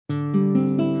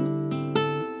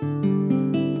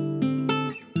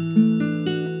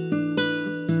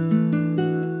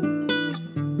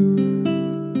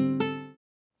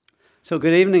So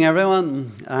good evening,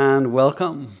 everyone, and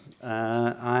welcome.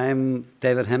 I'm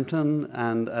David Hempton,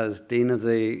 and as Dean of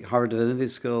the Harvard Divinity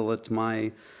School, it's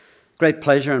my great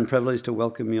pleasure and privilege to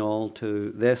welcome you all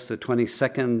to this, the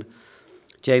 22nd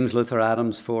James Luther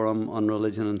Adams Forum on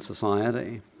Religion and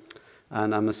Society.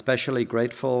 And I'm especially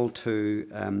grateful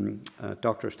to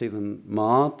Dr. Stephen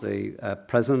Mott, the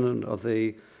president of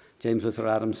the James Luther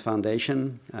Adams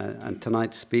Foundation, and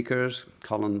tonight's speakers,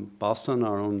 Colin Boston,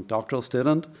 our own doctoral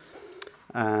student,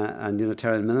 and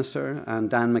Unitarian minister, and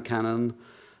Dan McCannon,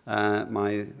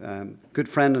 my good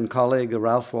friend and colleague, the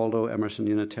Ralph Waldo Emerson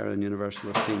Unitarian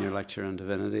Universalist Senior Lecturer in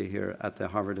Divinity here at the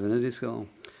Harvard Divinity School.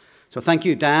 So thank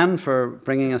you, Dan, for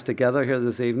bringing us together here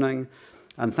this evening.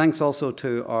 And thanks also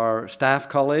to our staff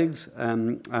colleagues,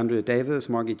 Andrea Davis,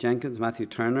 Margie Jenkins, Matthew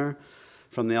Turner,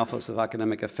 from the Office of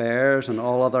Academic Affairs, and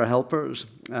all other helpers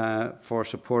for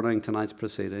supporting tonight's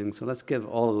proceedings. So let's give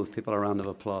all of those people a round of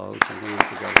applause.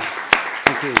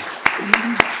 Thank you.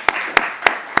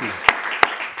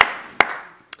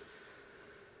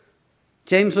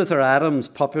 James Luther Adams,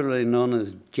 popularly known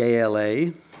as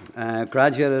JLA,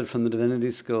 graduated from the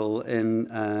Divinity School in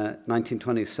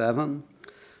 1927.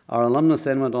 Our alumnus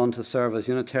then went on to serve as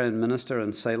Unitarian minister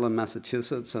in Salem,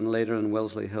 Massachusetts, and later in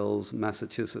Wellesley Hills,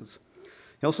 Massachusetts.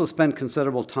 He also spent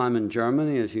considerable time in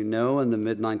Germany, as you know, in the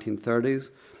mid-1930s,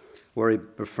 where he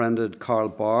befriended Karl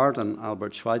Barth and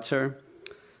Albert Schweitzer.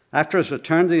 After his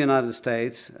return to the United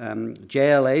States,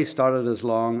 JLA started his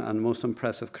long and most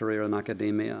impressive career in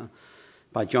academia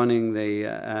by joining the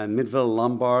Midville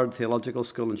Lombard Theological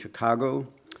School in Chicago.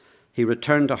 He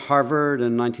returned to Harvard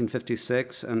in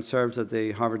 1956 and served at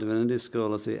the Harvard Divinity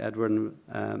School as the Edward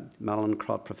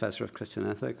Mallinckrodt Professor of Christian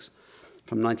Ethics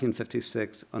from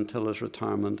 1956 until his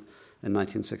retirement in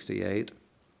 1968.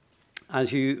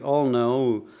 As you all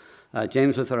know,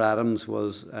 James Luther Adams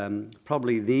was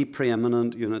probably the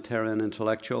preeminent Unitarian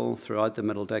intellectual throughout the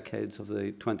middle decades of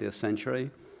the 20th century,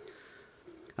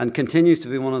 and continues to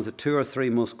be one of the 2 or 3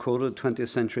 most quoted 20th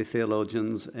century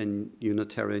theologians in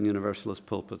Unitarian Universalist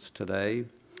pulpits today.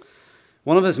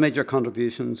 One of his major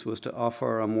contributions was to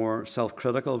offer a more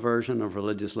self-critical version of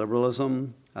religious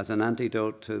liberalism as an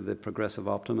antidote to the progressive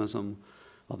optimism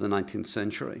of the 19th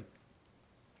century.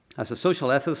 As a social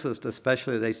ethicist,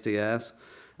 especially at HDS,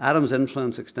 Adams'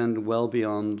 influence extended well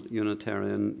beyond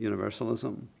Unitarian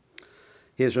Universalism.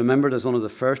 He is remembered as one of the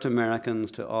first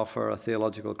Americans to offer a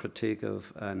theological critique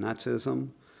of Nazism,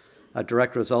 a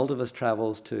direct result of his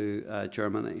travels to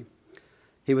Germany.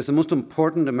 He was the most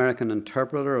important American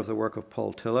interpreter of the work of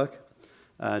Paul Tillich,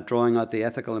 drawing out the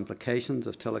ethical implications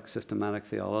of Tillich's systematic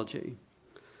theology.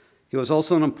 He was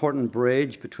also an important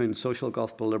bridge between social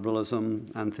gospel liberalism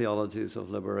and theologies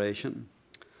of liberation.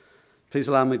 Please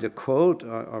allow me to quote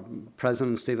our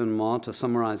President Stephen Mott to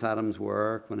summarize Adams'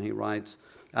 work when he writes,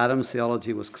 "Adams'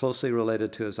 theology was closely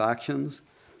related to his actions.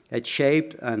 It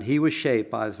shaped, and he was shaped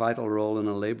by his vital role in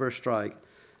a labor strike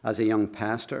as a young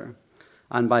pastor,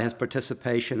 and by his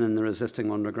participation in the resisting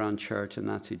underground church in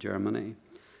Nazi Germany.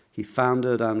 He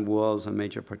founded and was a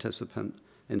major participant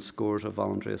in scores of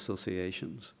voluntary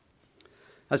associations."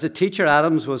 As a teacher,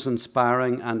 Adams was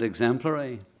inspiring and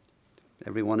exemplary.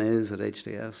 Everyone is at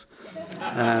HDS.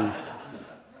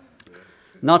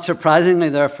 Not surprisingly,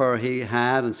 therefore, he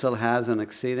had and still has an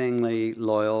exceedingly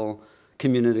loyal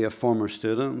community of former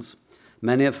students,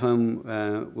 many of whom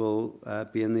will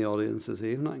be in the audience this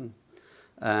evening.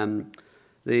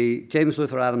 The James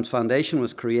Luther Adams Foundation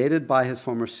was created by his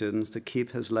former students to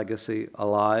keep his legacy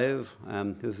alive.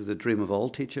 This is a dream of all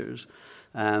teachers.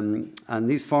 And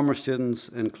these former students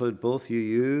include both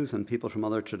UUs and people from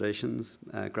other traditions,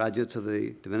 graduates of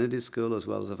the Divinity School as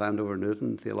well as of Andover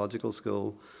Newton Theological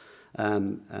School,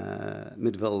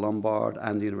 Midville Lombard,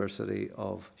 and the University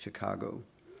of Chicago.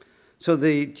 So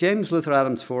the James Luther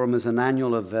Adams Forum is an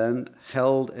annual event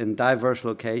held in diverse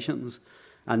locations,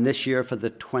 and this year for the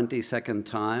 22nd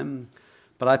time.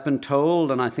 But I've been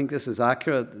told, and I think this is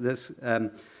accurate, this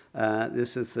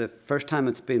is the first time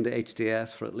it's been to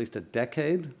HDS for at least a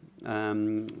decade,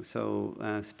 so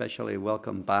especially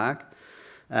welcome back.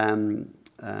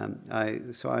 I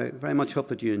very much hope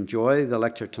that you enjoy the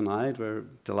lecture tonight. We're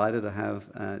delighted to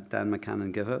have Dan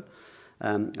McCannon give it,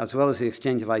 as well as the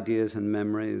exchange of ideas and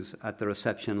memories at the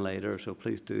reception later, so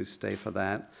please do stay for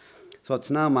that. So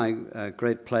it's now my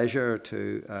great pleasure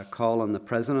to call on the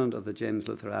president of the James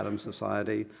Luther Adams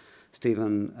Society,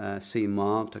 Stephen C.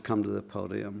 Mott, to come to the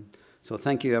podium. So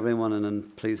thank you, everyone,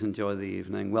 and please enjoy the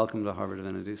evening. Welcome to Harvard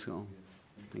Divinity School.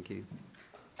 Thank you.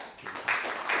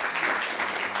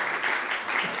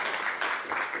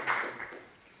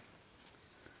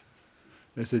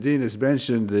 As the Dean has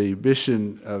mentioned, the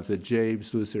mission of the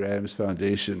James Luther Adams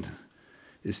Foundation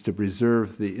is to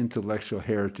preserve the intellectual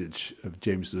heritage of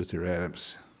James Luther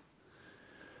Adams.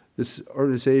 This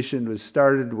organization was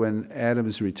started when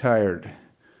Adams retired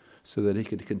so that he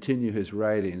could continue his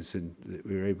writings, and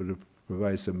we were able to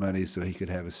provide some money so he could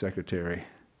have a secretary.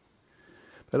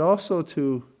 But also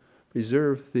to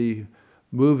preserve the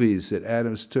movies that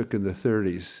Adams took in the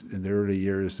 30s, in the early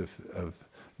years of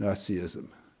Nazism.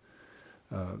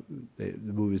 The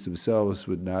movies themselves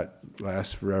would not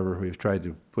last forever. We've tried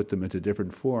to put them into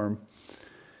different form.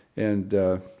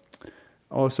 And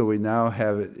also we now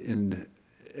have it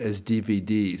as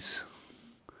DVDs.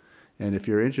 And if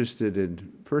you're interested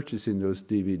in purchasing those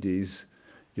DVDs,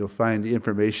 you'll find the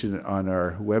information on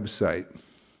our website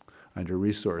under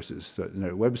resources. So, and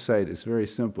our website is very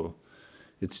simple.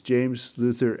 It's James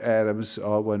Luther Adams,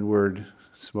 all one word,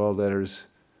 small letters,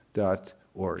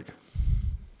 .org.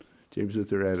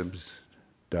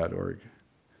 JamesLutherAdams.org.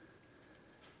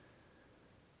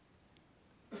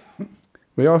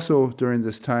 We also, during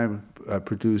this time,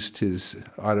 produced his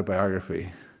autobiography,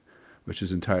 which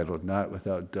is entitled Not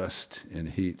Without Dust and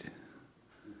Heat.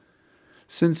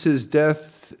 Since his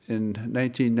death in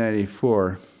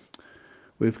 1994,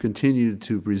 we've continued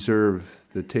to preserve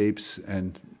the tapes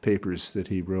and papers that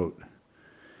he wrote.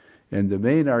 And the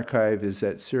main archive is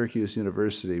at Syracuse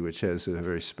University, which has a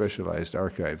very specialized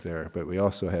archive there, but we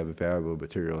also have valuable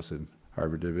materials in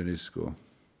Harvard Divinity School.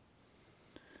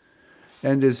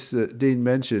 And as the Dean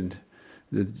mentioned,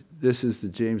 this is the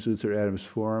James Luther Adams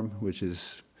Forum, which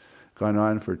has gone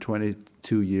on for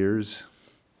 22 years.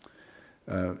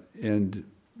 And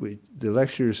the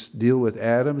lectures deal with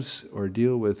Adams or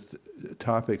deal with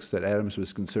topics that Adams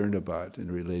was concerned about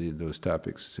and related those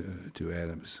topics to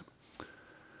Adams.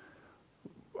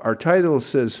 Our title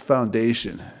says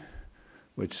Foundation,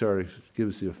 which sort of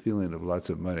gives you a feeling of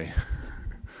lots of money.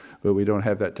 But we don't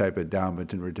have that type of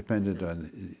endowment, and we're dependent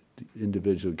on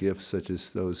individual gifts, such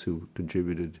as those who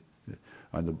contributed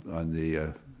on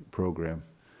the program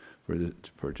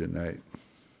for tonight.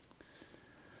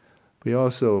 We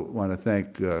also want to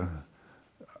thank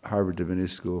Harvard Divinity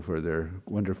School for their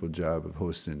wonderful job of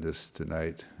hosting this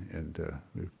tonight, and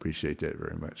we appreciate that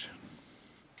very much.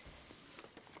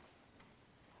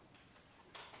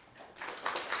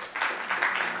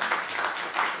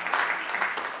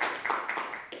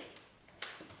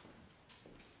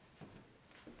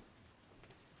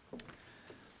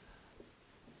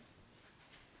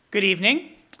 Good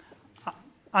evening.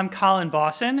 I'm Colin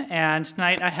Bosson, and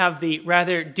tonight I have the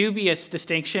rather dubious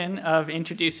distinction of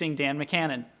introducing Dan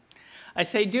McCannon. I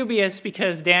say dubious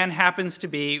because Dan happens to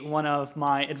be one of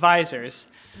my advisors.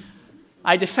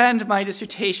 I defend my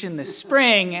dissertation this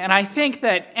spring, and I think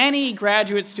that any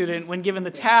graduate student, when given the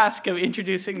task of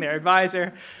introducing their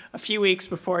advisor a few weeks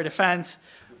before defense,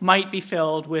 might be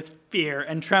filled with fear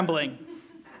and trembling.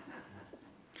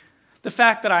 The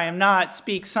fact that I am not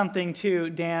speaks something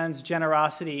to Dan's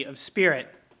generosity of spirit.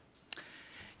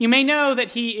 You may know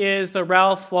that he is the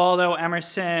Ralph Waldo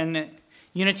Emerson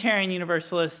Unitarian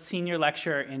Universalist Senior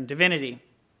Lecturer in Divinity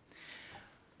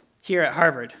here at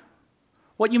Harvard.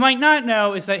 What you might not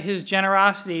know is that his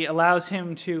generosity allows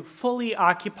him to fully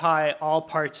occupy all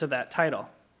parts of that title.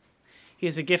 He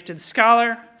is a gifted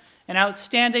scholar, an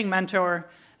outstanding mentor,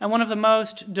 and one of the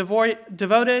most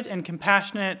devoted and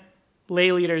compassionate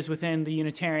lay leaders within the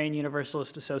Unitarian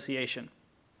Universalist Association.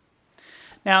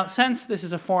 Now, since this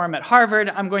is a forum at Harvard,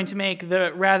 I'm going to make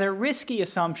the rather risky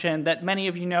assumption that many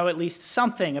of you know at least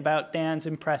something about Dan's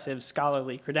impressive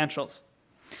scholarly credentials.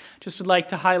 Just would like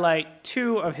to highlight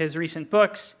two of his recent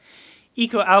books,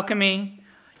 Eco-Alchemy,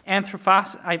 I'm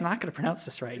not going to pronounce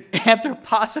this right,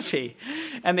 Anthroposophy,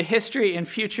 and the History and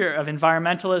Future of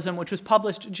Environmentalism, which was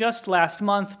published just last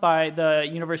month by the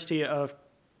University of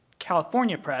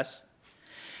California Press.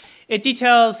 It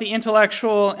details the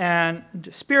intellectual and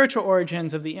spiritual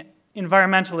origins of the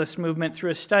environmentalist movement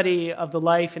through a study of the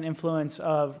life and influence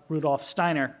of Rudolf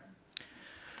Steiner.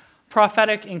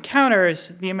 Prophetic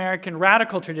Encounters, the American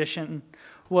radical tradition,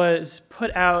 was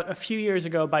put out a few years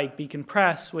ago by Beacon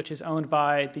Press, which is owned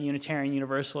by the Unitarian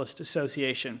Universalist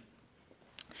Association.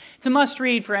 It's a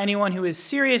must-read for anyone who is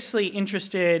seriously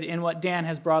interested in what Dan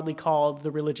has broadly called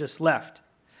the religious left.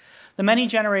 The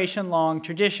many-generation-long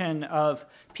tradition of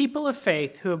people of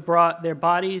faith who have brought their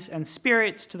bodies and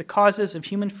spirits to the causes of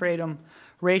human freedom,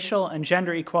 racial and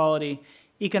gender equality,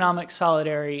 economic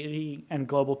solidarity, and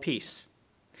global peace.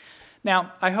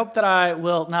 Now, I hope that I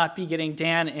will not be getting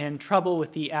Dan in trouble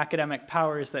with the academic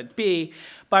powers that be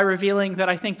by revealing that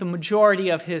I think the majority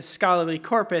of his scholarly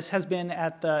corpus has been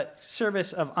at the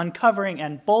service of uncovering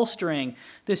and bolstering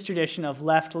this tradition of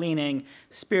left-leaning,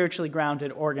 spiritually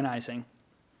grounded organizing.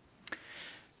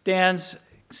 Dan's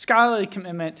scholarly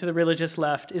commitment to the religious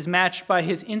left is matched by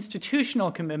his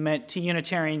institutional commitment to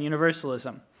Unitarian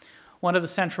Universalism, one of the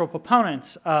central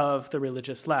proponents of the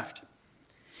religious left.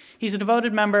 He's a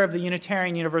devoted member of the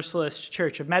Unitarian Universalist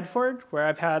Church of Medford, where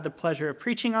I've had the pleasure of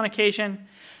preaching on occasion,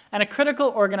 and a critical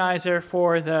organizer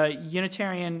for the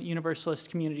Unitarian Universalist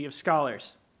community of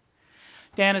scholars.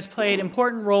 Dan has played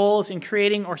important roles in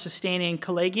creating or sustaining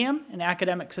Collegium, an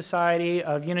academic society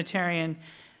of Unitarian,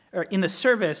 or in the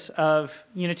service of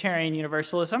Unitarian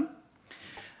Universalism,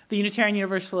 the Unitarian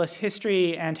Universalist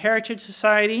History and Heritage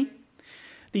Society,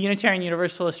 the Unitarian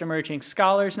Universalist Emerging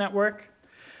Scholars Network,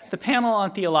 the Panel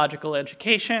on Theological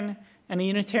Education, and the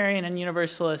Unitarian and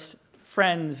Universalist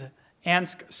Friends and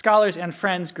Scholars and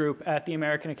Friends group at the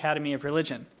American Academy of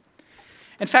Religion.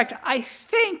 In fact, I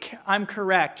think I'm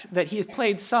correct that he has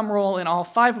played some role in all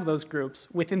 5 of those groups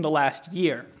within the last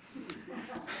year,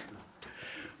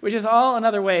 which is all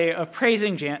another way of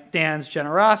praising Dan's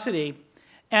generosity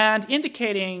and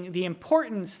indicating the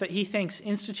importance that he thinks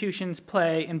institutions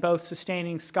play in both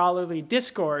sustaining scholarly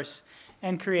discourse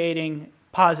and creating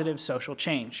positive social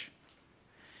change.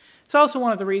 It's also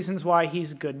one of the reasons why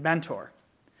he's a good mentor.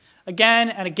 Again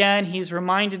and again, he's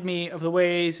reminded me of the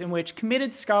ways in which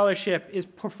committed scholarship is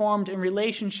performed in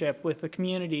relationship with the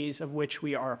communities of which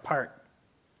we are a part.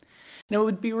 And it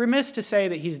would be remiss to say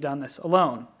that he's done this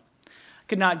alone. I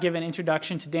could not give an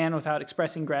introduction to Dan without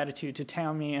expressing gratitude to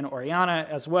Tammy and Oriana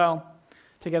as well.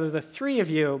 Together, the 3 of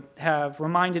you have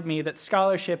reminded me that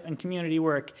scholarship and community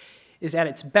work is at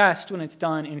its best when it's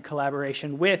done in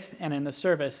collaboration with and in the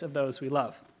service of those we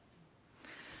love.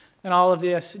 And all of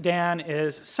this, Dan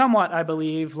is somewhat, I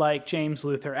believe, like James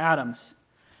Luther Adams.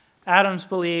 Adams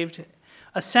believed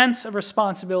a sense of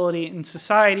responsibility in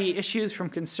society issues from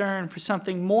concern for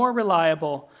something more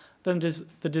reliable than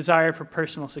the desire for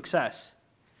personal success.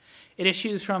 It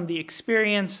issues from the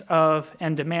experience of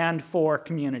and demand for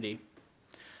community.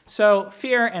 So,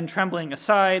 fear and trembling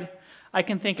aside, I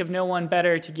can think of no one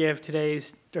better to give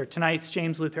tonight's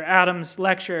James Luther Adams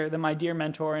lecture than my dear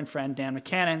mentor and friend Dan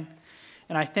McCannon.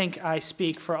 And I think I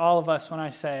speak for all of us when I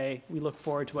say we look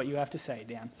forward to what you have to say,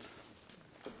 Dan.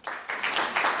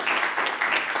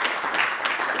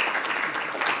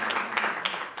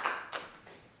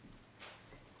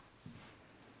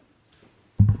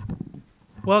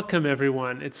 Welcome,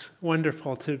 everyone. It's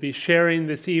wonderful to be sharing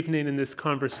this evening and this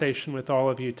conversation with all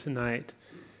of you tonight.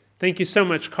 Thank you so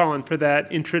much, Colin, for that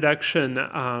introduction.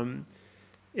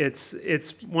 It's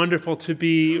wonderful to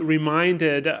be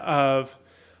reminded of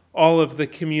all of the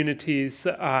communities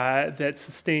that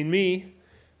sustain me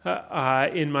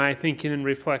in my thinking and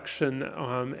reflection.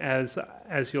 As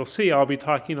you'll see, I'll be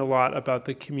talking a lot about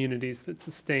the communities that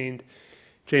sustained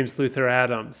James Luther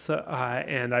Adams,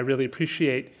 and I really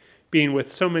appreciate being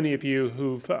with so many of you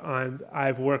who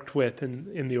I've worked with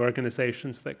in the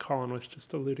organizations that Colin was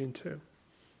just alluding to.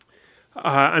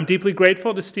 I'm deeply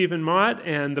grateful to Stephen Mott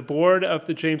and the board of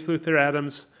the James Luther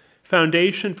Adams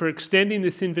Foundation for extending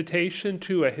this invitation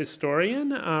to a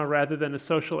historian rather than a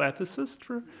social ethicist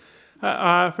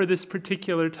for this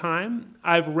particular time.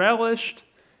 I've relished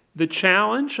the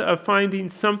challenge of finding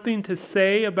something to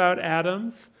say about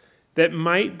Adams that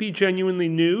might be genuinely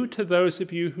new to those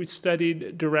of you who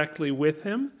studied directly with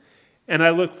him. And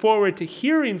I look forward to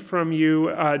hearing from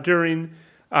you during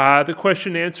the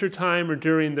question and answer time or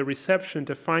during the reception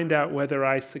to find out whether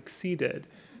I succeeded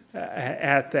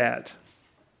at that.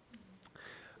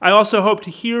 I also hope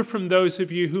to hear from those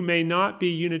of you who may not be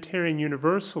Unitarian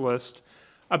Universalist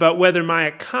about whether my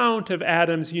account of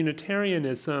Adams'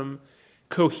 Unitarianism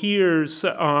coheres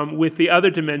with the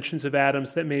other dimensions of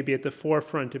Adams that may be at the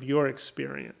forefront of your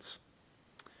experience.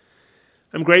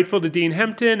 I'm grateful to Dean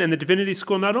Hempton and the Divinity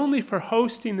School not only for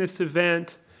hosting this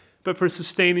event, but for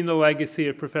sustaining the legacy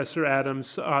of Professor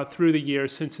Adams through the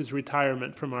years since his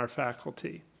retirement from our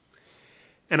faculty.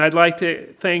 And I'd like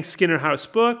to thank Skinner House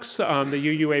Books, the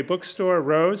UUA bookstore,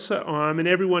 Rose, and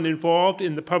everyone involved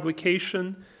in the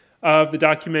publication of the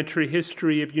documentary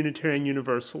history of Unitarian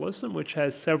Universalism, which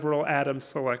has several Adams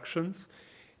selections,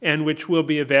 and which will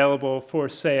be available for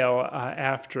sale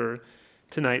after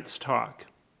tonight's talk.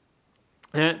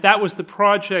 And that was the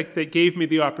project that gave me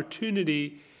the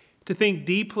opportunity to think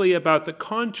deeply about the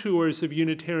contours of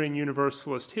Unitarian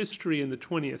Universalist history in the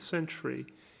 20th century.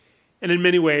 And in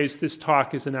many ways, this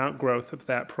talk is an outgrowth of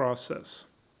that process.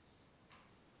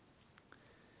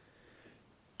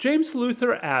 James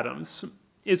Luther Adams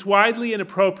is widely and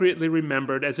appropriately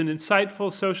remembered as an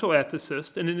insightful social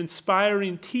ethicist and an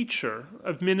inspiring teacher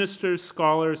of ministers,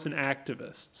 scholars, and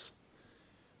activists.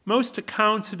 Most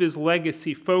accounts of his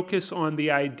legacy focus on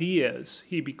the ideas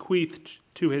he bequeathed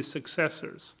to his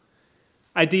successors.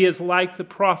 Ideas like the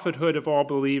prophethood of all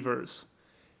believers,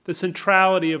 the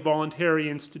centrality of voluntary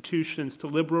institutions to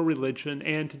liberal religion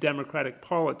and to democratic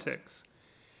politics,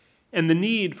 and the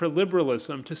need for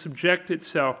liberalism to subject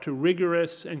itself to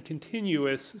rigorous and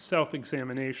continuous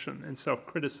self-examination and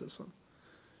self-criticism.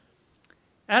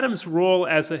 Adams' role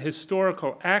as a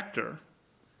historical actor,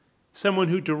 someone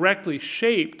who directly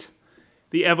shaped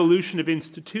the evolution of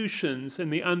institutions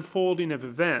and the unfolding of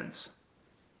events,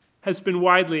 has been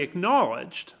widely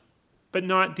acknowledged, but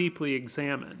not deeply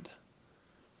examined.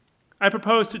 I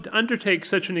propose to undertake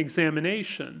such an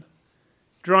examination,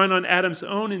 drawing on Adams'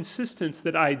 own insistence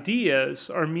that ideas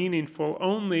are meaningful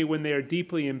only when they are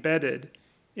deeply embedded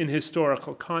in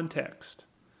historical context.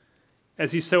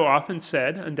 As he so often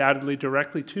said, undoubtedly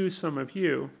directly to some of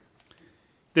you,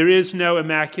 there is no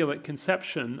immaculate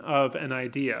conception of an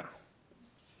idea.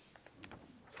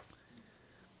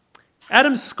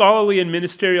 Adams' scholarly and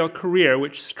ministerial career,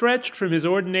 which stretched from his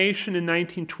ordination in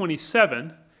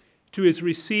 1927 to his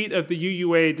receipt of the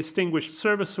UUA Distinguished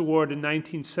Service Award in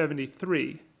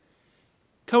 1973,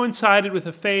 coincided with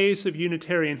a phase of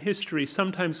Unitarian history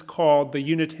sometimes called the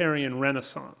Unitarian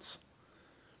Renaissance.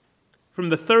 From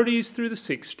the 30s through the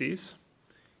 60s,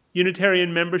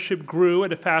 Unitarian membership grew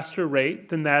at a faster rate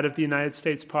than that of the United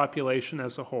States population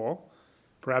as a whole,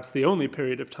 perhaps the only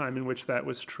period of time in which that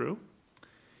was true.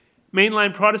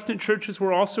 Mainline Protestant churches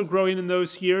were also growing in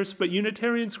those years, but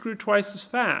Unitarians grew twice as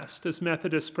fast as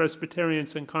Methodists,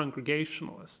 Presbyterians, and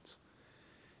Congregationalists.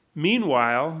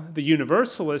 Meanwhile, the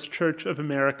Universalist Church of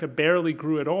America barely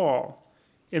grew at all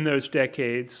in those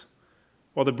decades,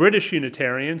 while the British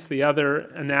Unitarians, the other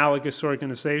analogous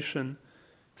organization,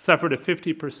 suffered a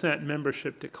 50%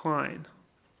 membership decline.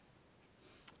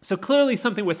 So clearly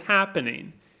something was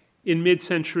happening in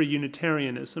mid-century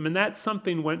Unitarianism, and that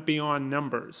something went beyond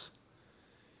numbers.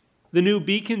 The new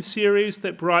Beacon series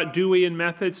that brought Dewey and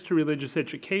methods to religious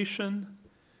education,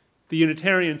 the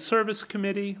Unitarian Service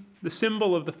Committee, the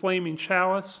symbol of the flaming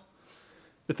chalice,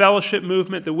 the fellowship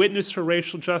movement, the Witness for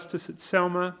Racial Justice at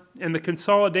Selma, and the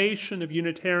consolidation of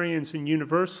Unitarians and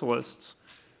Universalists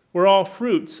were all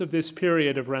fruits of this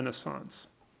period of Renaissance.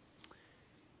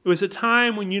 It was a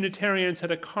time when Unitarians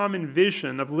had a common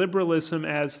vision of liberalism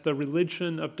as the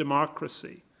religion of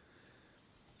democracy.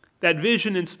 That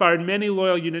vision inspired many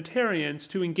loyal Unitarians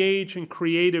to engage in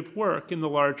creative work in the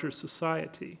larger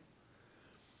society.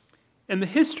 And the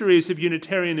histories of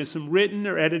Unitarianism written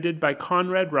or edited by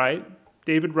Conrad Wright,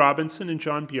 David Robinson, and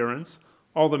John Burens,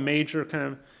 all the major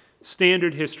kind of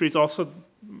standard histories, also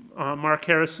Mark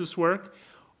Harris's work,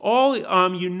 all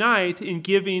unite in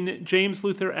giving James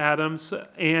Luther Adams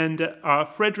and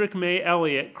Frederick May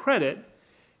Elliott credit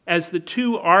as the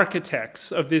two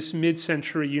architects of this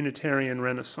mid-century Unitarian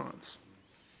Renaissance.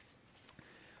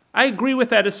 I agree with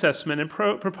that assessment and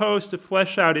propose to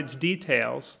flesh out its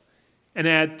details and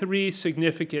add three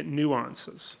significant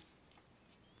nuances.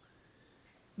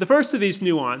 The first of these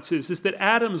nuances is that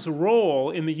Adams' role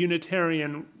in the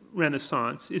Unitarian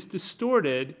Renaissance is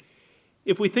distorted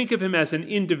if we think of him as an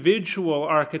individual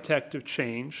architect of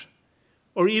change,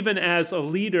 or even as a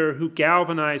leader who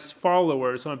galvanized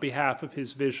followers on behalf of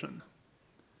his vision.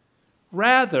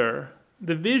 Rather,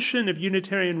 the vision of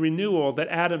Unitarian renewal that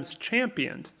Adams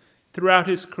championed throughout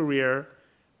his career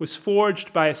was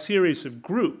forged by a series of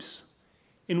groups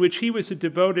in which he was a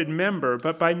devoted member,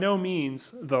 but by no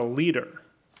means the leader.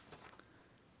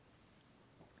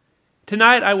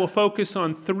 Tonight, I will focus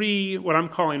on three, what I'm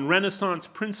calling Renaissance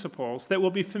principles that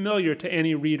will be familiar to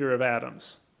any reader of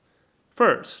Adams.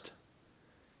 First,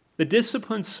 the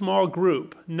disciplined small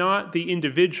group, not the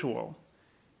individual,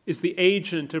 is the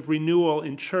agent of renewal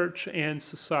in church and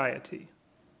society.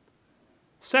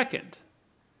 Second,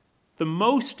 the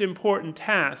most important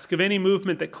task of any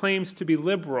movement that claims to be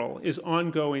liberal is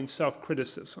ongoing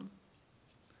self-criticism.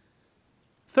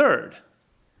 Third,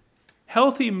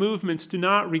 healthy movements do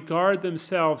not regard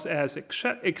themselves as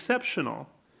exceptional,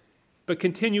 but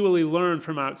continually learn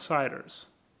from outsiders.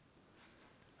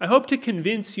 I hope to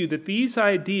convince you that these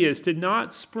ideas did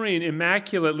not spring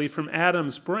immaculately from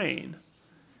Adams' brain,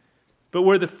 but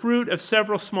were the fruit of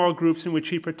several small groups in which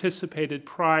he participated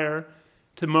prior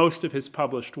to most of his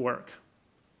published work.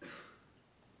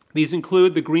 These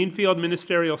include the Greenfield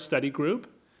Ministerial Study Group,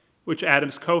 which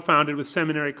Adams co-founded with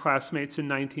seminary classmates in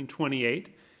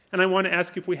 1928. And I want to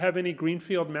ask if we have any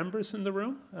Greenfield members in the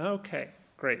room. Okay,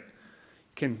 great.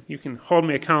 You can hold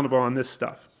me accountable on this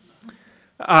stuff.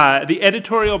 The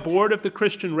editorial board of the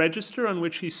Christian Register, on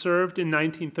which he served in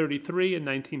 1933 and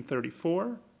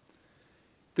 1934.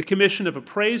 The Commission of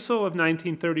Appraisal of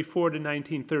 1934 to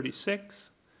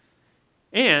 1936.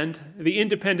 And the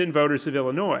Independent Voters of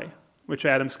Illinois, which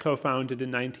Adams co-founded in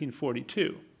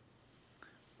 1942.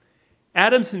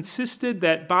 Adams insisted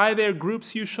that by their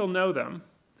groups you shall know them,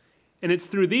 and it's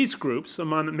through these groups,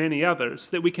 among many others,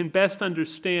 that we can best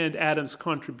understand Adams'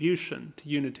 contribution to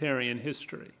Unitarian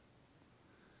history.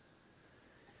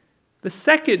 The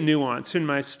second nuance in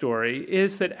my story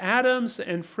is that Adams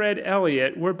and Fred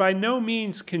Elliott were by no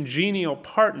means congenial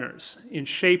partners in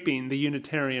shaping the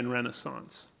Unitarian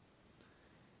Renaissance.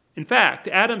 In fact,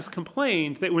 Adams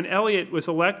complained that when Elliott was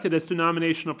elected as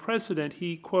denominational president,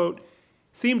 he, quote,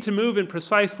 seemed to move in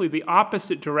precisely the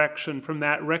opposite direction from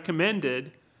that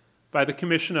recommended by the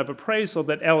Commission of Appraisal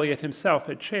that Elliott himself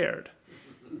had chaired.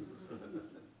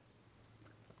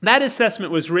 That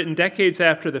assessment was written decades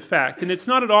after the fact, and it's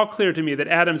not at all clear to me that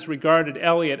Adams regarded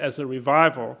Elliott as a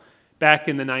revival back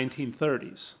in the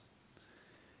 1930s.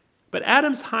 But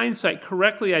Adams' hindsight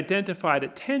correctly identified a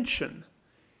tension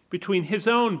between his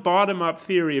own bottom-up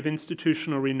theory of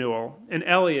institutional renewal and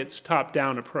Elliott's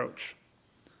top-down approach.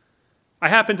 I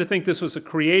happen to think this was a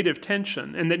creative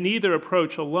tension and that neither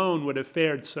approach alone would have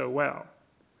fared so well.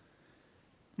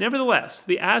 Nevertheless,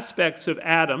 the aspects of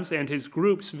Adams and his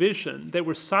group's vision that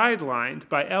were sidelined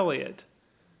by Elliott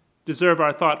deserve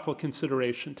our thoughtful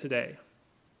consideration today.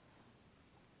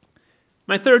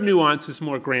 My third nuance is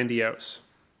more grandiose.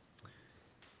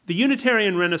 The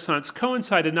Unitarian Renaissance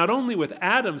coincided not only with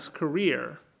Adams'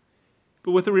 career,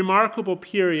 but with a remarkable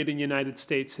period in United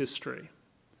States history.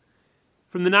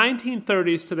 From the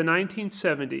 1930s to the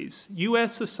 1970s,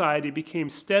 U.S. society became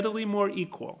steadily more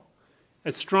equal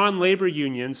as strong labor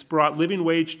unions brought living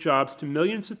wage jobs to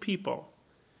millions of people,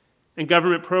 and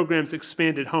government programs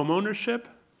expanded home ownership,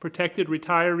 protected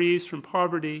retirees from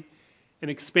poverty, and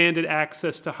expanded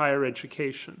access to higher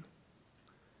education.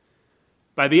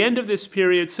 By the end of this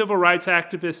period, civil rights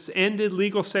activists ended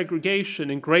legal segregation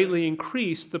and greatly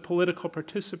increased the political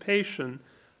participation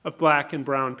of black and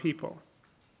brown people.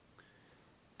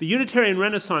 The Unitarian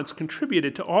Renaissance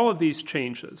contributed to all of these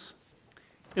changes,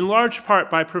 in large part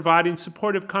by providing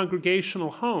supportive congregational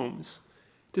homes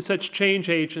to such change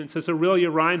agents as Aurelia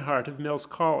Reinhardt of Mills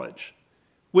College,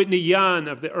 Whitney Young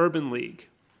of the Urban League,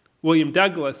 William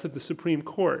Douglas of the Supreme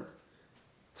Court,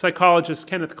 psychologist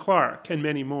Kenneth Clark, and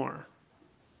many more.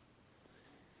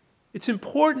 It's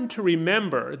important to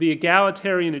remember the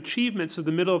egalitarian achievements of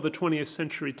the middle of the 20th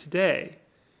century today,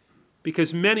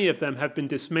 because many of them have been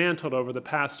dismantled over the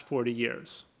past 40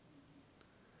 years.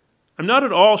 I'm not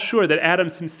at all sure that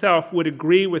Adams himself would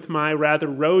agree with my rather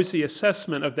rosy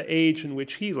assessment of the age in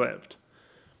which he lived.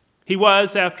 He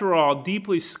was, after all,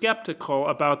 deeply skeptical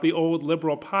about the old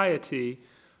liberal piety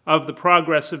of the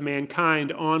progress of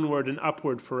mankind onward and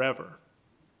upward forever.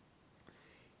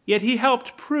 Yet he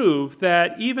helped prove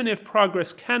that even if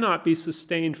progress cannot be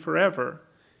sustained forever,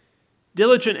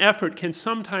 diligent effort can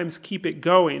sometimes keep it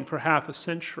going for half a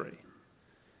century.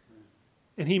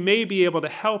 And he may be able to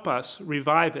help us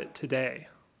revive it today.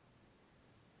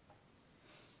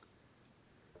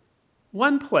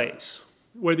 One place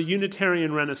where the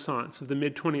Unitarian Renaissance of the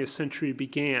mid-20th century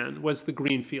began was the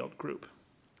Greenfield Group,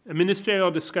 a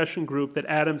ministerial discussion group that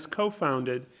Adams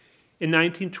co-founded in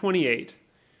 1928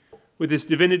 with his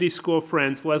Divinity School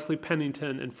friends Leslie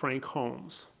Pennington and Frank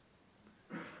Holmes.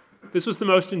 This was the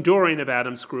most enduring of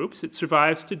Adams' groups. It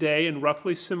survives today in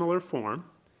roughly similar form,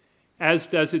 as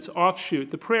does its offshoot,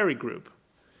 the Prairie Group,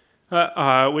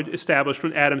 established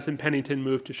when Adams and Pennington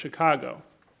moved to Chicago.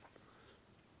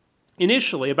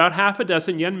 Initially, about half a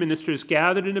dozen young ministers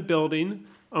gathered in a building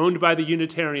owned by the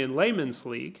Unitarian Laymen's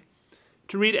League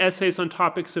to read essays on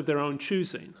topics of their own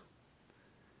choosing.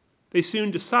 They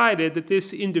soon decided that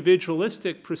this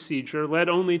individualistic procedure led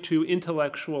only to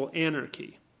intellectual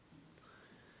anarchy.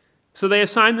 So they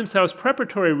assigned themselves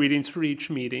preparatory readings for each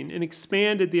meeting and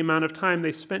expanded the amount of time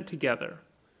they spent together,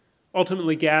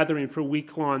 ultimately gathering for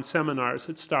week-long seminars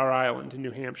at Star Island in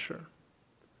New Hampshire.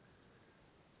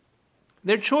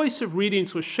 Their choice of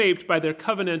readings was shaped by their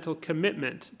covenantal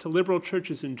commitment to liberal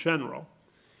churches in general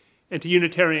and to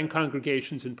Unitarian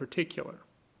congregations in particular.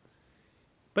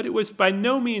 But it was by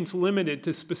no means limited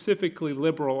to specifically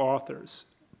liberal authors.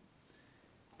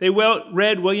 They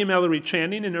read William Ellery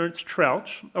Channing and Ernst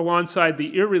Troeltsch alongside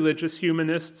the irreligious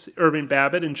humanists Irving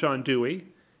Babbitt and John Dewey,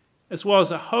 as well as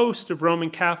a host of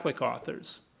Roman Catholic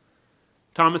authors,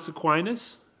 Thomas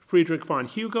Aquinas, Friedrich von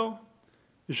Hugel,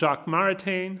 Jacques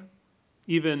Maritain,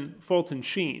 even Fulton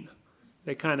Sheen.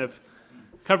 They kind of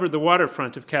covered the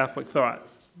waterfront of Catholic thought.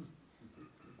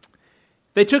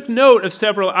 They took note of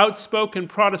several outspoken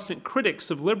Protestant critics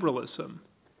of liberalism,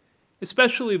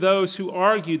 especially those who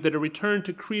argued that a return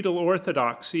to creedal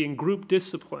orthodoxy and group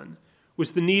discipline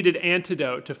was the needed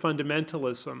antidote to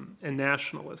fundamentalism and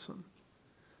nationalism.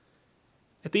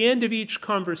 At the end of each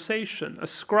conversation, a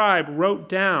scribe wrote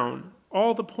down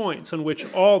all the points on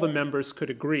which all the members could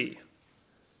agree.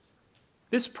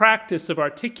 This practice of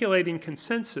articulating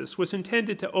consensus was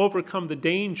intended to overcome the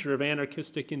danger of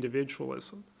anarchistic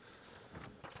individualism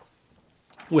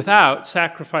without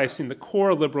sacrificing the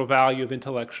core liberal value of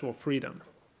intellectual freedom.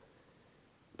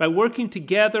 By working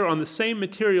together on the same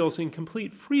materials in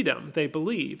complete freedom, they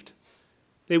believed,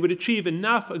 they would achieve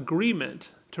enough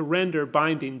agreement to render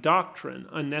binding doctrine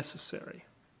unnecessary.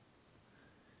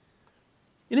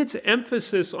 In its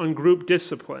emphasis on group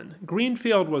discipline,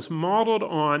 Greenfield was modeled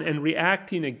on and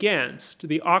reacting against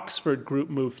the Oxford group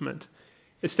movement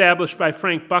established by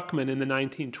Frank Buckman in the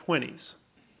 1920s.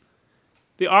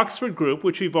 The Oxford group,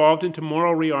 which evolved into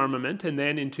moral rearmament and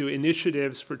then into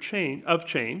initiatives for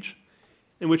change,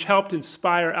 and which helped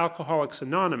inspire Alcoholics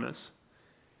Anonymous,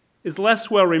 is less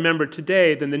well remembered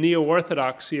today than the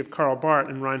neo-orthodoxy of Karl Barth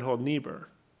and Reinhold Niebuhr.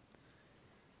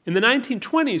 In the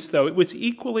 1920s, though, it was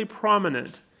equally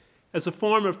prominent as a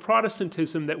form of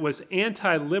Protestantism that was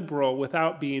anti-liberal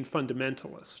without being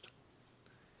fundamentalist.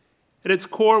 At its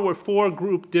core were four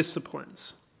group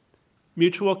disciplines: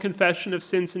 mutual confession of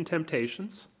sins and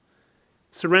temptations,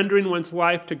 surrendering one's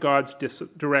life to God's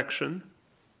direction,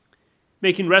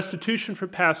 making restitution for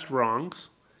past wrongs,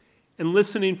 and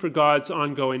listening for God's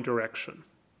ongoing direction.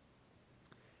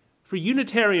 For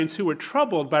Unitarians who were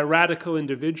troubled by radical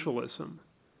individualism,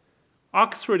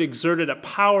 Oxford exerted a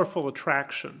powerful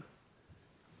attraction,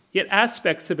 yet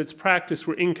aspects of its practice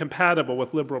were incompatible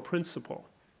with liberal principle.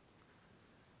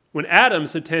 When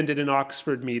Adams attended an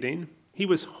Oxford meeting, he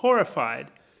was horrified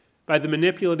by the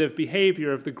manipulative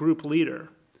behavior of the group leader,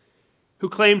 who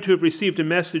claimed to have received a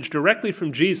message directly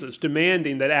from Jesus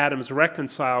demanding that Adams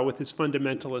reconcile with his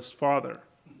fundamentalist father.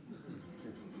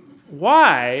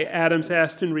 Why, Adams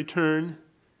asked in return,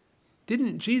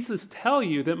 didn't Jesus tell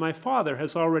you that my father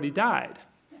has already died?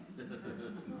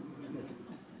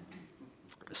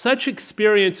 Such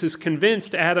experiences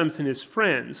convinced Adams and his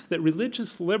friends that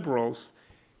religious liberals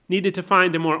needed to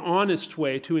find a more honest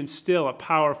way to instill a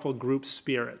powerful group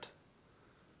spirit.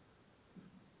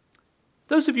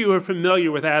 Those of you who are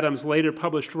familiar with Adams' later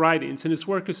published writings and his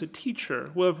work as a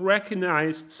teacher will have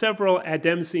recognized several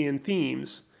Adamsian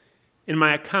themes in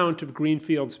my account of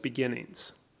Greenfield's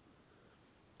beginnings.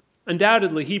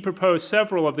 Undoubtedly, he proposed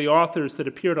several of the authors that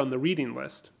appeared on the reading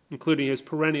list, including his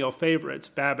perennial favorites,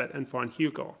 Babbitt and von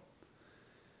Hugel.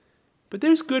 But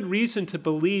there's good reason to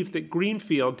believe that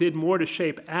Greenfield did more to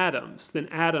shape Adams than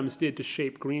Adams did to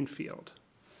shape Greenfield.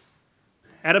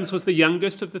 Adams was the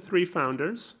youngest of the three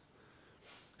founders.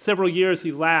 Several years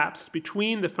elapsed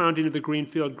between the founding of the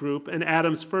Greenfield Group and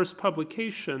Adams' first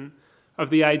publication of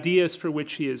the ideas for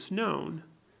which he is known.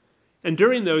 And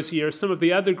during those years, some of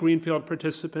the other Greenfield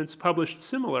participants published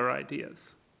similar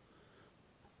ideas.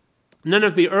 None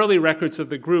of the early records of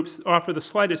the groups offer the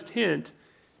slightest hint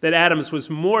that Adams was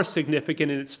more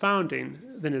significant in its founding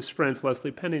than his friends Leslie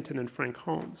Pennington and Frank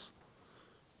Holmes.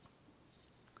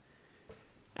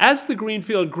 As the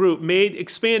Greenfield Group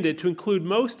expanded to include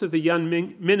most of the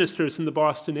young ministers in the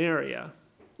Boston area,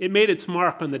 it made its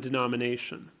mark on the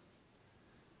denomination.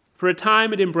 For a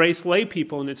time, it embraced lay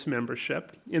people in its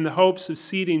membership in the hopes of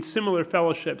seeding similar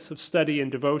fellowships of study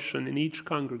and devotion in each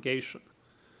congregation.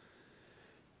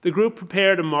 The group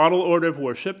prepared a model order of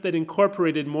worship that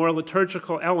incorporated more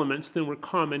liturgical elements than were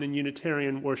common in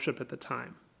Unitarian worship at the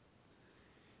time.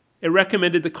 It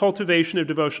recommended the cultivation of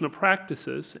devotional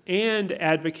practices and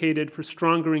advocated for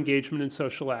stronger engagement in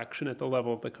social action at the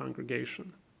level of the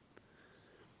congregation.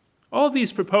 All of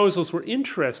these proposals were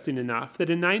interesting enough that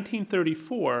in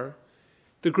 1934,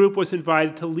 the group was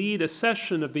invited to lead a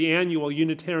session of the annual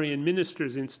Unitarian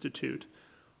Ministers Institute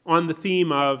on the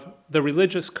theme of the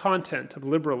religious content of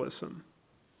liberalism.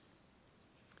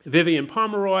 Vivian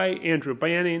Pomeroy, Andrew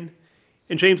Banning,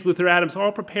 and James Luther Adams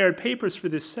all prepared papers for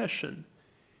this session,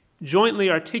 jointly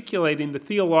articulating the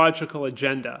theological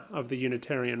agenda of the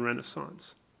Unitarian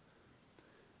Renaissance.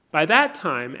 By that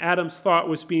time, Adams' thought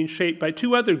was being shaped by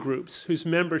two other groups whose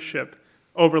membership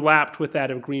overlapped with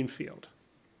that of Greenfield.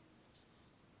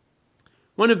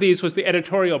 One of these was the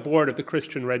editorial board of the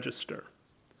Christian Register.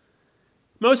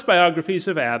 Most biographies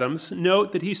of Adams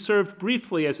note that he served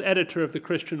briefly as editor of the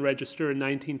Christian Register in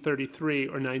 1933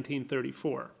 or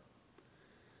 1934.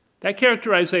 That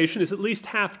characterization is at least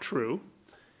half true,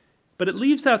 but it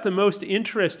leaves out the most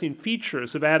interesting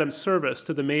features of Adams' service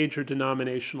to the major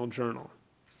denominational journal.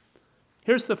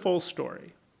 Here's the full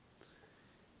story.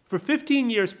 For 15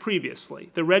 years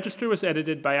previously, the Register was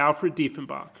edited by Alfred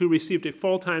Diefenbach, who received a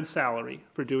full-time salary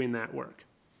for doing that work.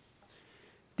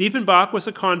 Diefenbach was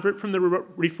a convert from the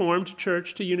Reformed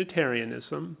Church to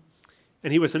Unitarianism,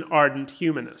 and he was an ardent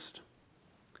humanist.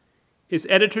 His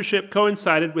editorship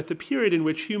coincided with the period in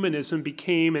which humanism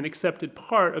became an accepted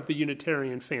part of the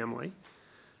Unitarian family,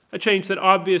 a change that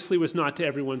obviously was not to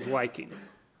everyone's liking.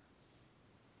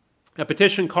 A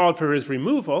petition called for his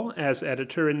removal as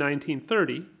editor in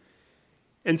 1930,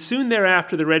 and soon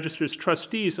thereafter the Register's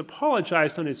trustees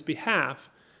apologized on his behalf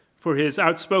for his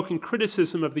outspoken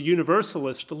criticism of the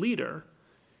Universalist leader,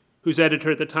 whose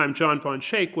editor at the time, John von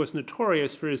Schaik, was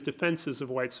notorious for his defenses of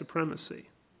white supremacy.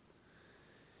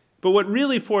 But what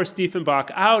really forced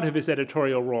Diefenbach out of his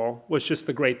editorial role was just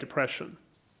the Great Depression.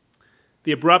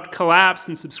 The abrupt collapse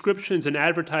in subscriptions and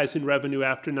advertising revenue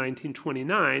after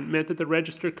 1929 meant that the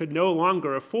Register could no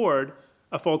longer afford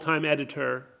a full-time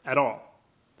editor at all.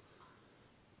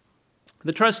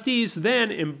 The trustees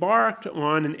then embarked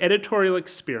on an editorial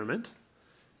experiment,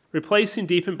 replacing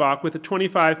Diefenbach with a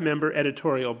 25-member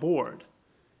editorial board.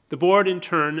 The board, in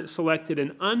turn, selected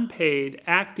an unpaid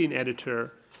acting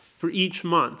editor for each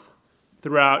month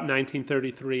throughout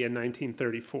 1933 and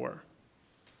 1934.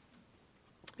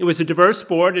 It was a diverse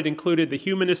board. It included the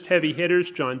humanist heavy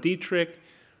hitters John Dietrich,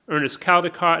 Ernest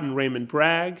Caldecott, and Raymond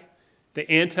Bragg, the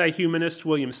anti-humanist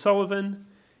William Sullivan,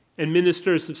 and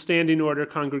ministers of standing order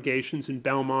congregations in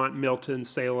Belmont, Milton,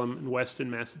 Salem, and Weston,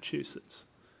 Massachusetts.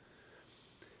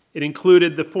 It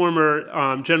included the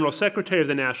former General Secretary of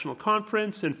the National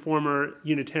Conference and former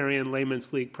Unitarian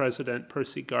Laymen's League President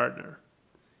Percy Gardner.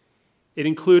 It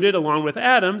included, along with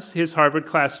Adams, his Harvard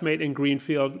classmate and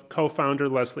Greenfield co-founder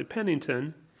Leslie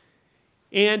Pennington,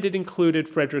 and it included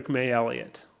Frederick May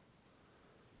Elliott.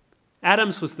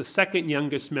 Adams was the second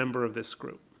youngest member of this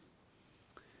group,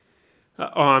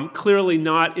 clearly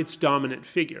not its dominant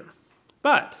figure.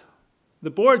 But the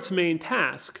board's main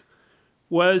task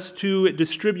was to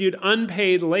distribute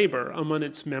unpaid labor among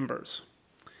its members.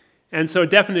 And so a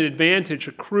definite advantage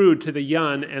accrued to the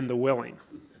young and the willing.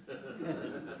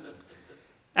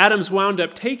 Adams wound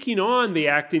up taking on the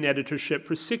acting editorship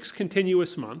for 6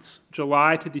 continuous months,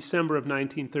 July to December of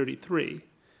 1933,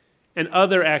 and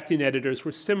other acting editors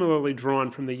were similarly drawn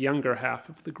from the younger half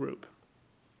of the group.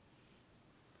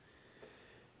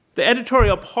 The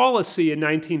editorial policy in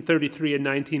 1933 and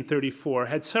 1934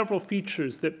 had several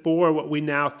features that bore what we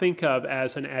now think of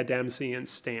as an Adamsian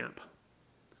stamp.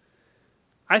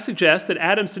 I suggest that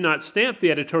Adams did not stamp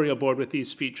the editorial board with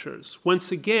these features.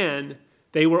 Once again,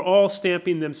 they were all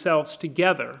stamping themselves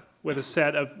together with a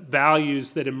set of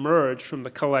values that emerged from the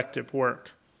collective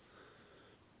work.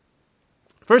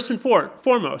 First and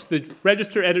foremost, the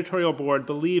Register editorial board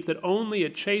believed that only a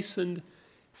chastened,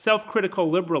 self-critical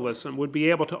liberalism would be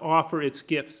able to offer its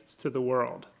gifts to the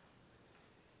world.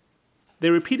 They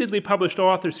repeatedly published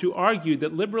authors who argued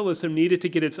that liberalism needed to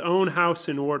get its own house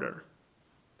in order.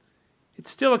 It's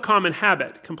still a common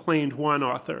habit, complained one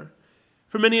author,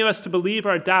 for many of us to believe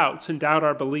our doubts and doubt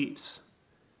our beliefs.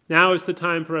 Now is the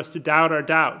time for us to doubt our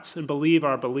doubts and believe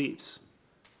our beliefs.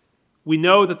 We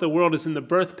know that the world is in the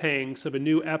birth pangs of a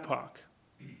new epoch.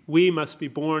 We must be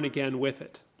born again with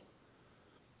it.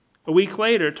 A week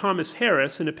later, Thomas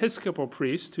Harris, an Episcopal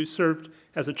priest who served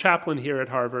as a chaplain here at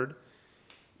Harvard,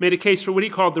 made a case for what he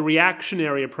called the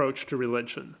reactionary approach to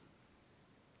religion.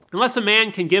 Unless a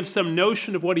man can give some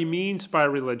notion of what he means by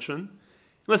religion,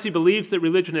 unless he believes that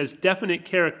religion has definite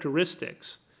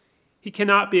characteristics, he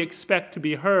cannot be expected to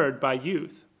be heard by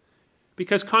youth.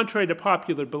 Because contrary to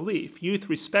popular belief, youth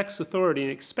respects authority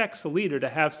and expects a leader to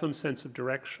have some sense of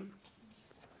direction.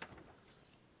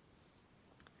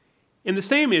 In the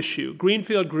same issue,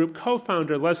 Greenfield Group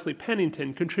co-founder Leslie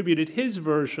Pennington contributed his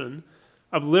version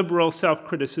of liberal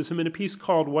self-criticism in a piece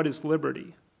called What is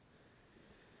Liberty?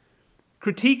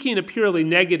 Critiquing a purely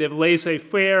negative,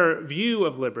 laissez-faire view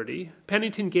of liberty,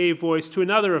 Pennington gave voice to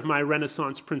another of my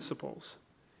Renaissance principles,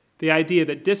 the idea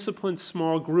that disciplined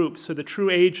small groups are the true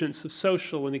agents of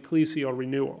social and ecclesial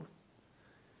renewal.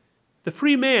 The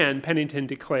free man, Pennington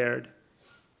declared,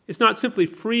 is not simply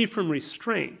free from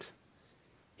restraint.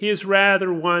 He is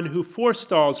rather one who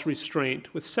forestalls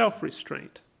restraint with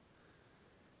self-restraint.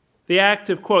 The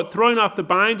act of, quote, throwing off the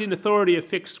binding authority of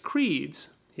fixed creeds,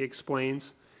 he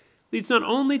explains, leads not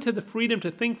only to the freedom to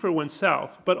think for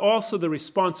oneself, but also the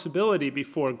responsibility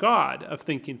before God of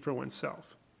thinking for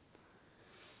oneself.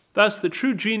 Thus, the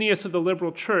true genius of the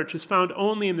liberal church is found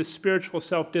only in the spiritual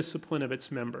self-discipline of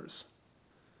its members.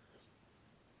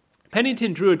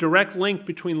 Pennington drew a direct link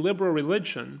between liberal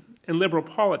religion and liberal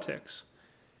politics,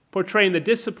 portraying the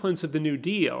disciplines of the New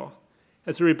Deal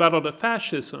as a rebuttal to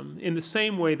fascism in the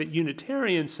same way that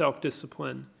Unitarian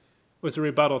self-discipline was a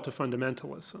rebuttal to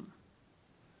fundamentalism.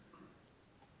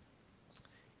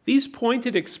 These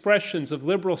pointed expressions of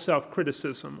liberal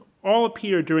self-criticism all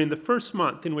appear during the first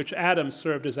month in which Adams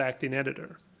served as acting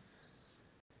editor.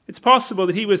 It's possible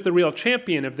that he was the real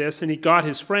champion of this, and he got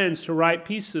his friends to write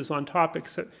pieces on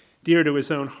topics dear to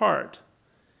his own heart.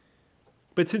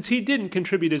 But since he didn't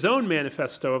contribute his own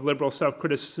manifesto of liberal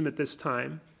self-criticism at this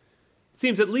time, it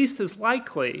seems at least as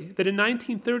likely that in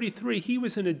 1933 he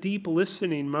was in a deep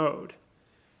listening mode,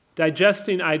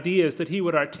 digesting ideas that he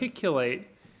would articulate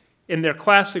in their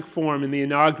classic form in the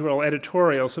inaugural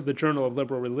editorials of the Journal of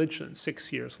Liberal Religion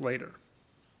 6 years later,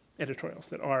 editorials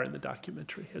that are in the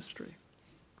documentary history.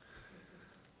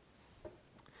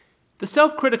 The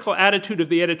self-critical attitude of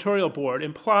the editorial board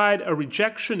implied a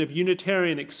rejection of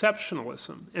Unitarian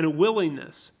exceptionalism and a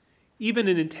willingness, even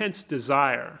an intense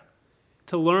desire,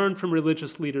 to learn from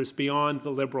religious leaders beyond the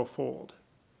liberal fold.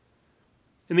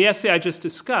 In the essay I just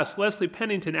discussed, Leslie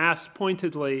Pennington asked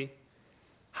pointedly,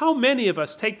 how many of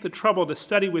us take the trouble to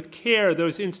study with care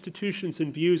those institutions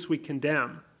and views we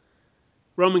condemn?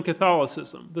 Roman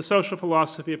Catholicism, the social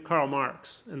philosophy of Karl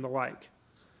Marx, and the like.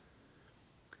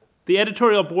 The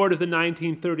editorial board of the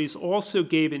 1930s also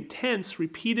gave intense,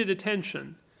 repeated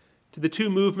attention to the two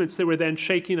movements that were then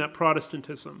shaking up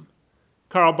Protestantism,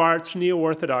 Karl Barth's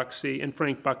Neo-Orthodoxy and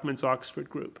Frank Buchman's Oxford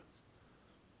Group.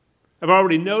 I've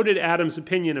already noted Adams'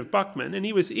 opinion of Buchman, and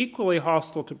he was equally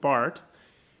hostile to Barth,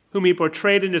 whom he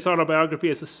portrayed in his autobiography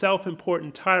as a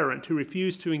self-important tyrant who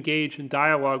refused to engage in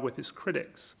dialogue with his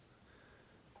critics.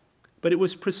 But it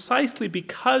was precisely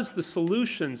because the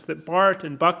solutions that Barth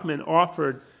and Buchman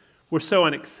offered were so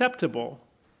unacceptable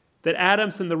that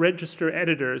Adams and the Register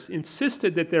editors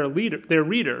insisted that their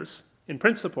readers, in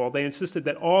principle, they insisted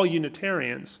that all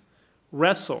Unitarians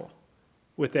wrestle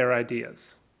with their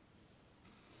ideas.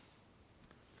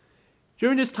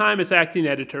 During his time as acting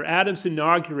editor, Adams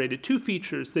inaugurated two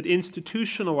features that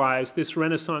institutionalized this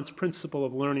Renaissance principle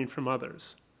of learning from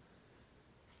others.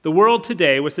 The World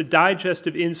Today was a digest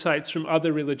of insights from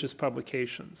other religious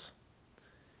publications.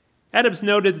 Adams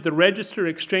noted that the Register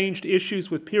exchanged issues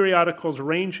with periodicals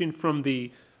ranging from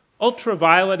the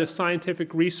ultraviolet of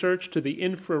scientific research to the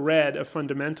infrared of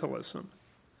fundamentalism.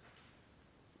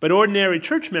 But ordinary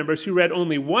church members who read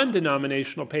only one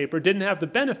denominational paper didn't have the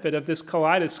benefit of this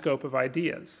kaleidoscope of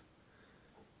ideas.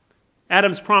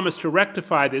 Adams promised to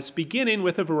rectify this, beginning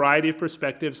with a variety of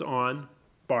perspectives on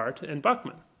Barth and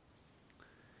Buchman.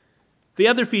 The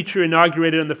other feature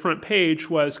inaugurated on the front page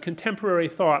was Contemporary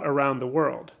Thought Around the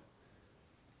World.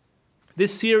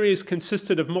 This series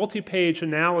consisted of multi-page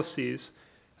analyses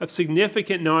of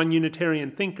significant non-Unitarian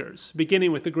thinkers,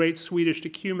 beginning with the great Swedish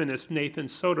ecumenist Nathan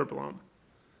Soderblom.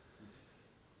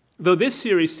 Though this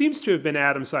series seems to have been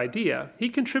Adams' idea, he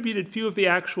contributed few of the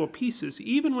actual pieces,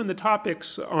 even when the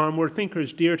topics were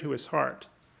thinkers dear to his heart.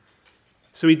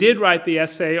 So he did write the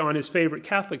essay on his favorite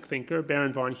Catholic thinker,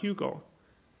 Baron von Hugel,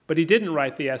 but he didn't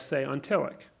write the essay on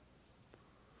Tillich.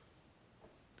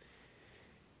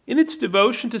 In its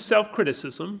devotion to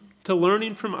self-criticism, to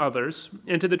learning from others,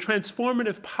 and to the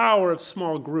transformative power of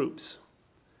small groups,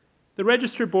 the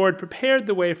Register Board prepared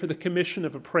the way for the Commission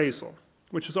of Appraisal,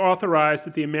 which was authorized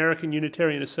at the American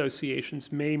Unitarian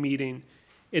Association's May meeting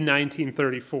in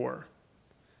 1934.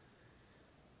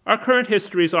 Our current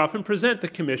histories often present the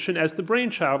Commission as the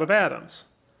brainchild of Adams.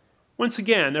 Once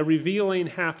again, a revealing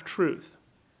half-truth.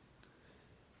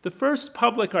 The first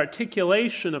public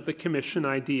articulation of the Commission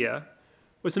idea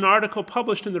was an article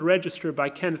published in the Register by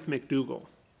Kenneth McDougall.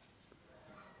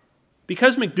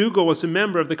 Because McDougall was a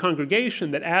member of the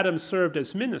congregation that Adams served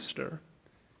as minister,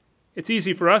 it's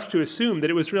easy for us to assume that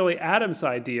it was really Adams'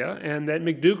 idea and that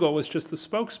McDougall was just the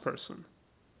spokesperson.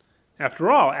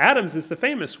 After all, Adams is the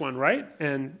famous one, right?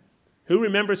 And who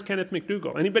remembers Kenneth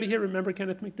McDougall? Anybody here remember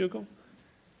Kenneth McDougall?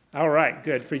 All right,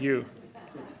 good for you.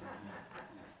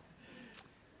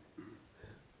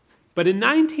 But in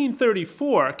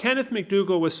 1934, Kenneth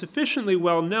McDougall was sufficiently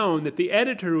well known that the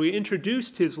editor who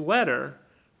introduced his letter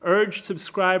urged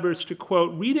subscribers to,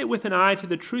 quote, read it with an eye to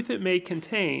the truth it may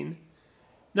contain,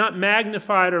 not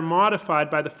magnified or modified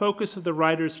by the focus of the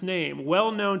writer's name, well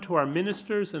known to our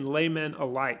ministers and laymen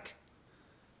alike.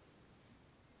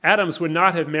 Adams would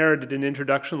not have merited an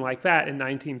introduction like that in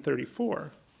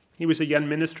 1934. He was a young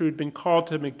minister who'd been called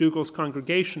to McDougall's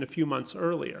congregation a few months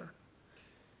earlier.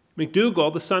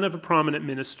 McDougall, the son of a prominent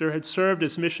minister, had served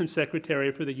as mission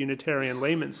secretary for the Unitarian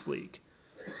Laymen's League.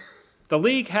 The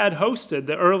League had hosted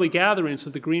the early gatherings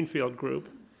of the Greenfield Group,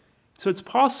 so it's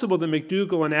possible that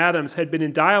McDougall and Adams had been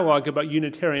in dialogue about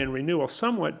Unitarian renewal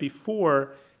somewhat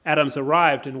before Adams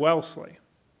arrived in Wellesley.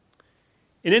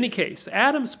 In any case,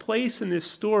 Adams' place in this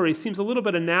story seems a little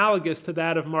bit analogous to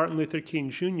that of Martin Luther King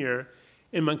Jr.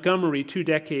 in Montgomery 2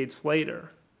 decades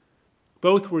later,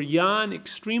 Both were young,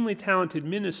 extremely talented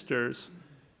ministers,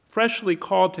 freshly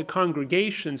called to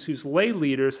congregations whose lay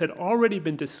leaders had already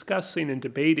been discussing and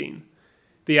debating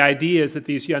the ideas that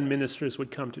these young ministers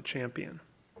would come to champion.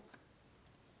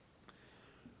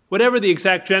 Whatever the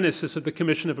exact genesis of the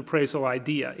Commission of Appraisal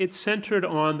idea, it centered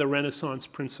on the Renaissance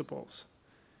principles.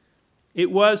 It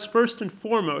was, first and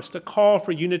foremost, a call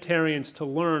for Unitarians to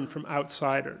learn from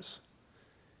outsiders.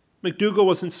 McDougall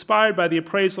was inspired by the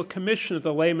Appraisal Commission of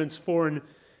the Layman's Foreign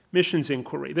Missions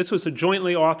Inquiry. This was a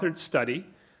jointly authored study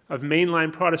of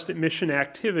mainline Protestant mission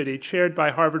activity chaired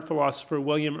by Harvard philosopher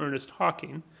William Ernest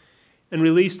Hocking and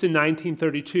released in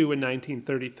 1932 and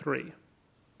 1933. It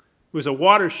was a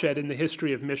watershed in the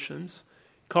history of missions,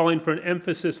 calling for an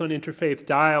emphasis on interfaith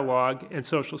dialogue and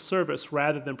social service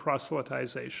rather than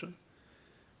proselytization.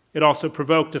 It also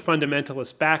provoked a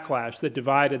fundamentalist backlash that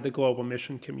divided the global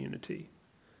mission community.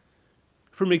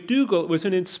 For McDougall, it was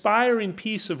an inspiring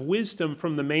piece of wisdom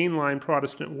from the mainline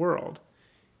Protestant world,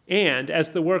 and,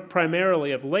 as the work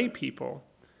primarily of lay people,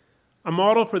 a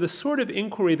model for the sort of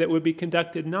inquiry that would be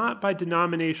conducted not by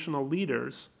denominational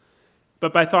leaders,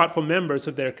 but by thoughtful members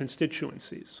of their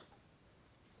constituencies.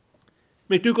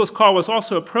 McDougall's call was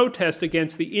also a protest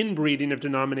against the inbreeding of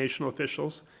denominational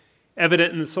officials,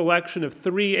 evident in the selection of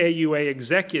 3 AUA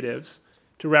executives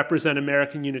to represent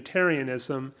American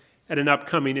Unitarianism at an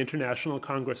upcoming International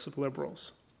Congress of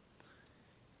Liberals.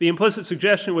 The implicit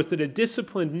suggestion was that a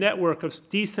disciplined network of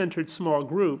decentered small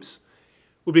groups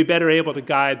would be better able to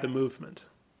guide the movement.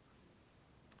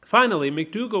 Finally,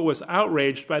 McDougall was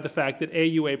outraged by the fact that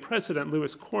AUA President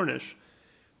Lewis Cornish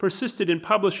persisted in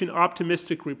publishing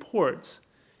optimistic reports,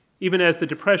 even as the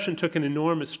Depression took an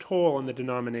enormous toll on the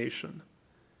denomination.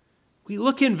 We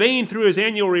look in vain through his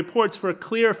annual reports for a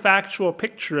clear factual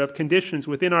picture of conditions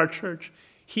within our church,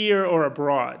 here or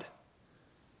abroad.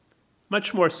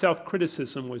 Much more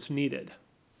self-criticism was needed.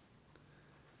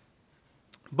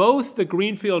 Both the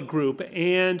Greenfield Group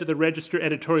and the Register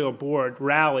editorial board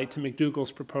rallied to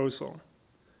McDougall's proposal.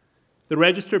 The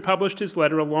Register published his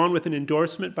letter along with an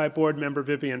endorsement by board member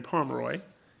Vivian Pomeroy,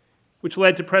 which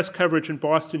led to press coverage in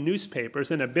Boston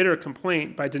newspapers and a bitter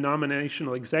complaint by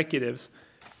denominational executives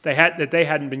that they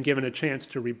hadn't been given a chance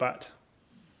to rebut.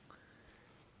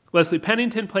 Leslie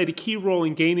Pennington played a key role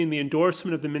in gaining the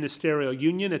endorsement of the ministerial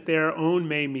union at their own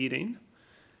May meeting.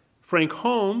 Frank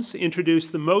Holmes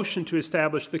introduced the motion to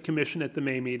establish the commission at the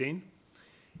May meeting,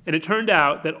 and it turned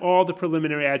out that all the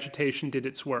preliminary agitation did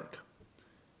its work.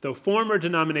 Though former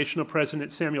denominational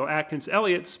president Samuel Atkins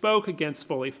Elliott spoke against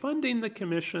fully funding the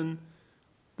commission,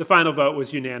 the final vote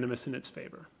was unanimous in its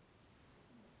favor.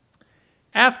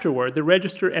 Afterward, the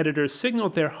Register editors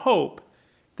signaled their hope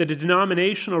that a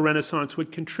denominational renaissance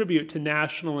would contribute to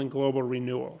national and global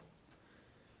renewal.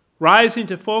 Rising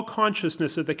to full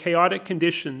consciousness of the chaotic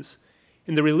conditions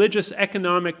in the religious,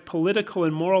 economic, political,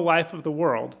 and moral life of the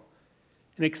world,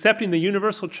 and accepting the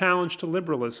universal challenge to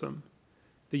liberalism,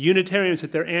 the Unitarians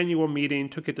at their annual meeting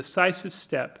took a decisive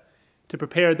step to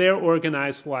prepare their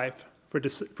organized life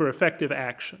for effective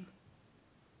action.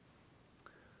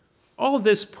 All of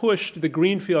this pushed the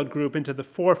Greenfield Group into the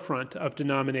forefront of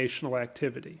denominational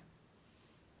activity.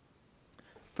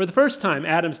 For the first time,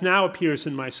 Adams now appears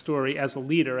in my story as a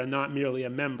leader and not merely a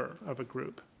member of a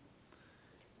group.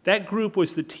 That group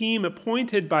was the team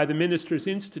appointed by the Ministers'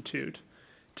 Institute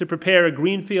to prepare a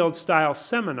Greenfield-style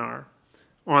seminar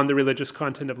on the religious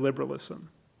content of liberalism.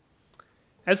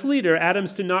 As leader,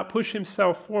 Adams did not push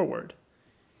himself forward.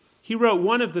 He wrote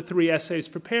one of the 3 essays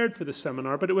prepared for the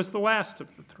seminar, but it was the last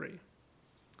of the 3.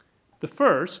 The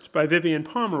first, by Vivian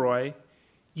Pomeroy,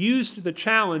 used the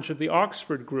challenge of the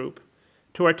Oxford Group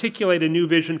to articulate a new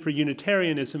vision for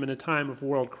Unitarianism in a time of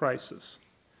world crisis.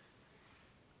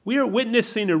 We are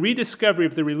witnessing a rediscovery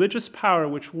of the religious power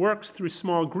which works through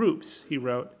small groups, he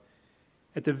wrote,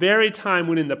 at the very time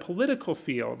when in the political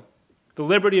field, the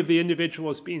liberty of the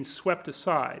individual is being swept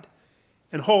aside,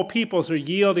 and whole peoples are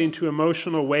yielding to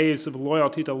emotional waves of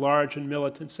loyalty to large and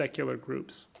militant secular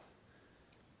groups.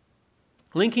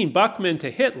 Linking Buckman to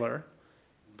Hitler,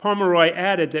 Pomeroy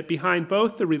added that behind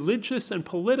both the religious and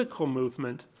political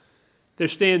movement, there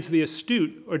stands the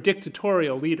astute or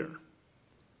dictatorial leader.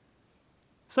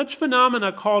 Such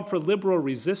phenomena called for liberal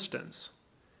resistance,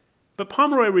 but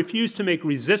Pomeroy refused to make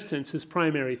resistance his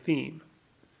primary theme.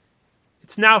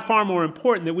 It's now far more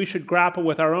important that we should grapple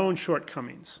with our own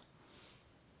shortcomings.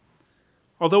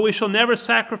 Although we shall never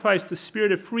sacrifice the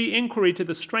spirit of free inquiry to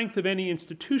the strength of any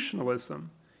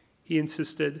institutionalism, he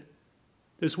insisted,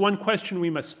 there's one question we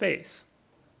must face.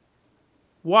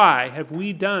 Why have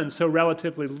we done so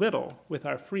relatively little with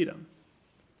our freedom?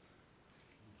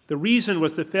 The reason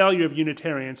was the failure of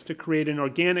Unitarians to create an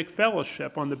organic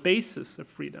fellowship on the basis of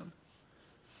freedom.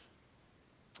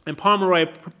 And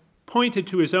Pomeroy pointed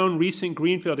to his own recent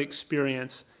Greenfield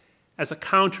experience as a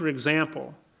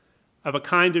counterexample of a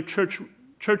kind of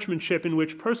churchmanship in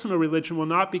which personal religion will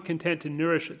not be content to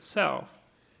nourish itself,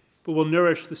 but will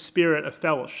nourish the spirit of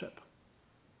fellowship.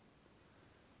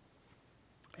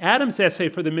 Adams' essay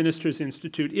for the Ministers'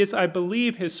 Institute is, I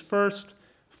believe, his first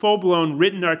full-blown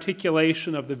written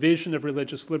articulation of the vision of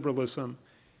religious liberalism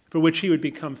for which he would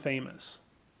become famous.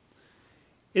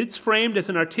 It's framed as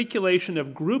an articulation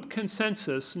of group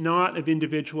consensus, not of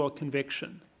individual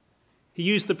conviction. He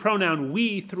used the pronoun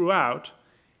we throughout,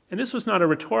 and this was not a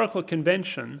rhetorical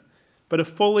convention, but a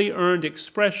fully earned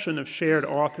expression of shared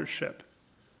authorship.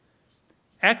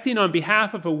 Acting on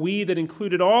behalf of a we that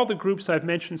included all the groups I've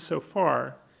mentioned so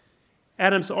far,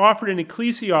 Adams offered an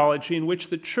ecclesiology in which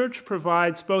the church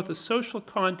provides both a social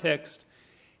context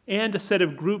and a set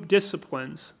of group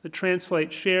disciplines that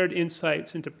translate shared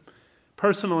insights into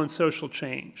personal and social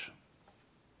change.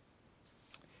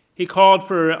 He called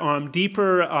for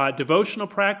deeper devotional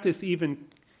practice, even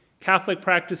Catholic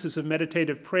practices of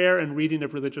meditative prayer and reading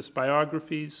of religious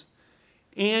biographies,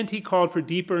 and he called for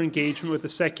deeper engagement with the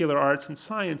secular arts and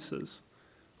sciences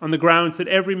on the grounds that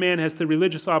every man has the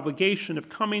religious obligation of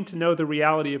coming to know the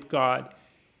reality of God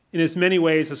in as many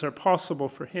ways as are possible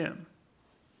for him.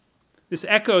 This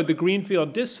echoed the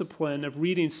Greenfield discipline of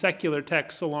reading secular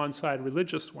texts alongside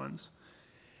religious ones,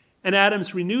 and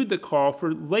Adams renewed the call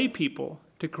for lay people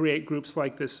to create groups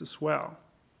like this as well.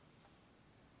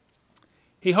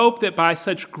 He hoped that by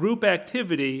such group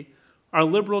activity, our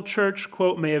liberal church,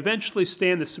 quote, may eventually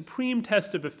stand the supreme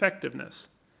test of effectiveness.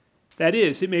 That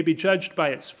is, it may be judged by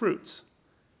its fruits,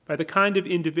 by the kind of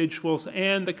individuals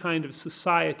and the kind of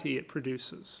society it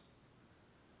produces.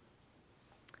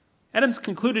 Adams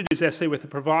concluded his essay with a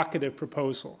provocative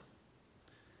proposal.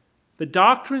 The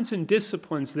doctrines and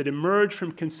disciplines that emerge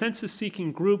from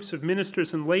consensus-seeking groups of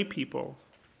ministers and lay people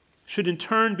should in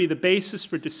turn be the basis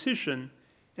for decision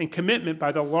and commitment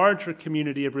by the larger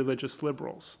community of religious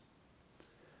liberals.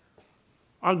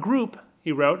 Our group,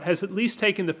 he wrote, has at least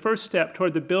taken the first step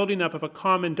toward the building up of a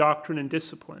common doctrine and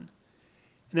discipline.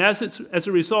 And as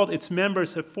a result, its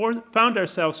members have found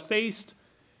ourselves faced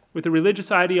with a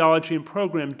religious ideology and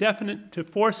program definite to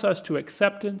force us to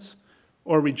acceptance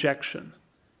or rejection.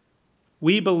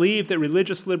 We believe that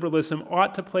religious liberalism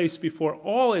ought to place before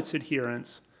all its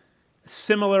adherents a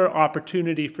similar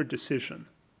opportunity for decision.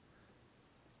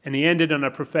 And he ended on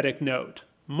a prophetic note,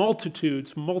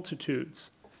 multitudes, multitudes,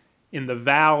 in the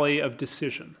valley of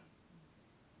decision.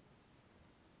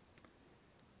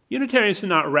 Unitarians did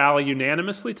not rally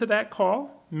unanimously to that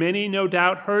call. Many, no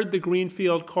doubt, heard the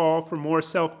Greenfield call for more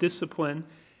self-discipline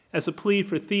as a plea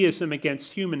for theism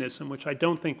against humanism, which I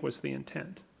don't think was the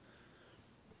intent.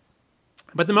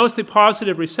 But the mostly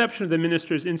positive reception of the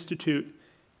Ministers' Institute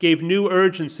gave new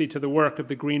urgency to the work of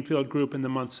the Greenfield group in the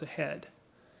months ahead.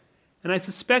 And I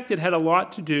suspect it had a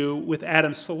lot to do with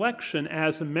Adams' selection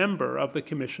as a member of the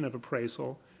Commission of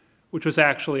Appraisal, which was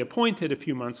actually appointed a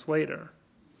few months later.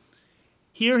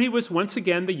 Here he was once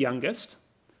again the youngest,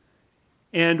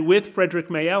 and with Frederick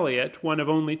May Elliott, one of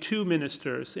only two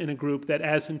ministers in a group that,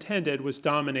 as intended, was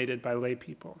dominated by lay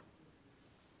people.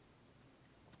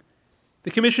 The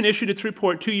commission issued its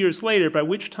report 2 years later, by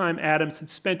which time Adams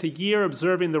had spent a year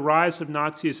observing the rise of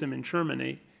Nazism in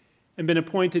Germany and been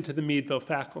appointed to the Meadville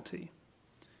faculty.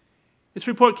 This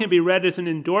report can be read as an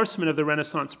endorsement of the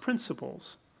Renaissance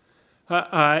principles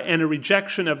and a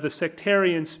rejection of the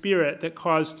sectarian spirit that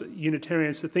caused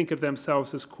Unitarians to think of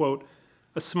themselves as, quote,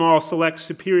 a small, select,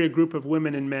 superior group of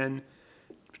women and men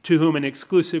to whom an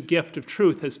exclusive gift of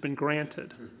truth has been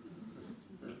granted.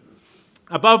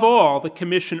 Above all, the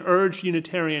commission urged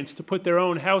Unitarians to put their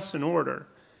own house in order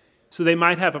so they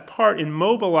might have a part in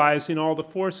mobilizing all the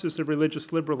forces of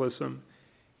religious liberalism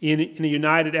in a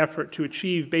united effort to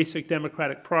achieve basic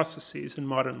democratic processes in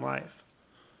modern life.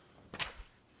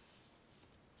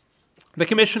 The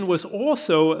commission was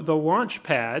also the launch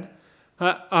pad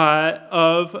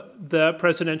of the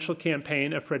presidential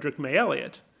campaign of Frederick May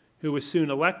Elliott, who was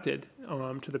soon elected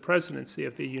to the presidency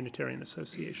of the Unitarian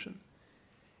Association.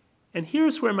 And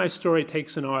here's where my story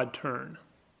takes an odd turn.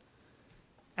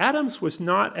 Adams was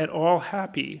not at all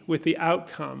happy with the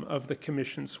outcome of the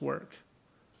commission's work.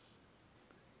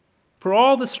 For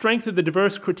all the strength of the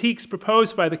diverse critiques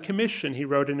proposed by the commission, he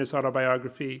wrote in his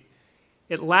autobiography,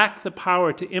 it lacked the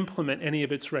power to implement any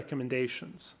of its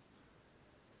recommendations.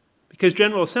 Because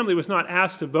General Assembly was not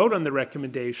asked to vote on the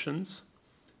recommendations,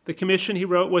 the commission, he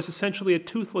wrote, was essentially a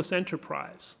toothless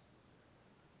enterprise.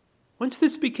 Once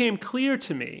this became clear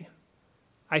to me,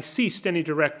 I ceased any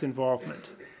direct involvement.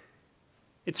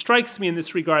 It strikes me in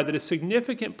this regard that a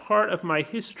significant part of my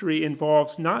history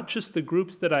involves not just the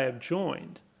groups that I have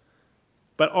joined,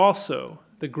 but also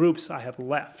the groups I have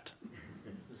left.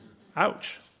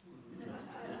 Ouch.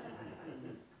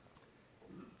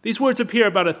 These words appear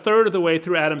about a third of the way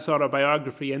through Adams'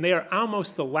 autobiography, and they are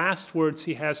almost the last words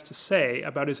he has to say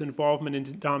about his involvement in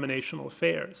denominational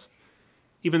affairs,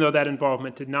 even though that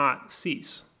involvement did not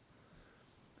cease.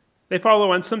 They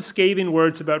follow on some scathing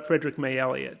words about Frederick May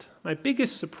Elliott. My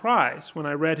biggest surprise when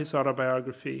I read his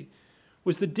autobiography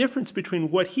was the difference between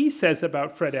what he says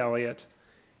about Fred Elliott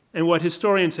and what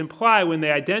historians imply when they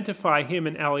identify him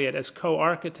and Elliott as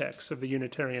co-architects of the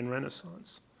Unitarian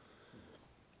Renaissance.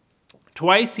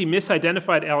 Twice he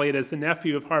misidentified Elliott as the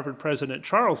nephew of Harvard President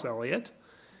Charles Eliot.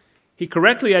 He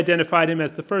correctly identified him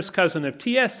as the first cousin of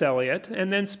T.S. Eliot,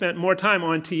 and then spent more time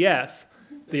on T.S.,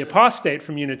 the apostate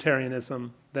from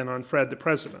Unitarianism, than on Fred the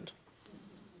president.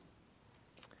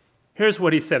 Here's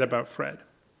what he said about Fred.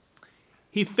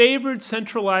 He favored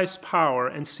centralized power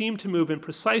and seemed to move in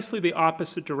precisely the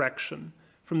opposite direction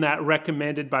from that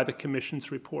recommended by the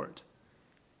Commission's report.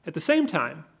 At the same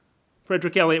time,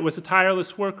 Frederick Elliott was a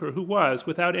tireless worker who was,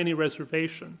 without any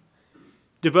reservation,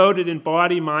 devoted in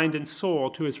body, mind, and soul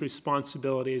to his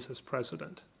responsibilities as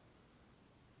president.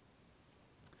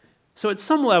 So at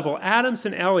some level, Adams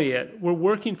and Elliott were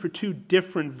working for two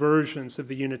different versions of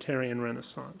the Unitarian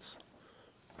Renaissance.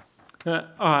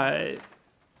 Elliott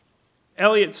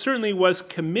certainly was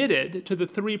committed to the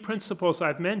three principles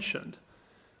I've mentioned,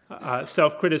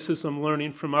 self-criticism,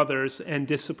 learning from others, and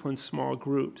disciplined small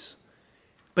groups.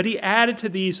 But he added to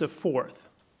these a fourth.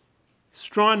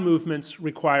 Strong movements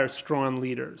require strong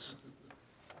leaders.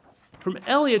 From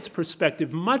Elliott's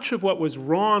perspective, much of what was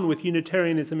wrong with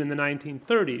Unitarianism in the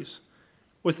 1930s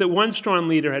was that one strong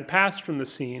leader had passed from the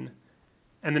scene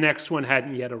and the next one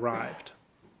hadn't yet arrived.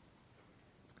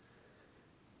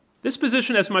 This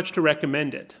position has much to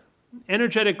recommend it.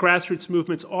 Energetic grassroots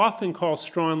movements often call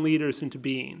strong leaders into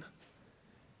being.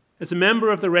 As a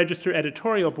member of the Register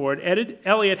editorial board,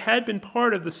 Elliott had been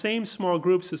part of the same small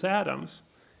groups as Adams,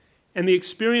 and the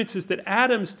experiences that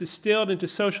Adams distilled into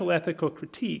social ethical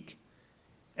critique,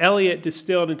 Elliott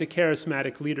distilled into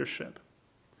charismatic leadership.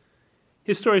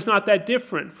 His story is not that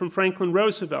different from Franklin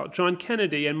Roosevelt, John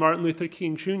Kennedy, and Martin Luther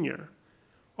King Jr.,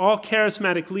 all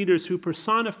charismatic leaders who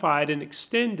personified and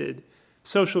extended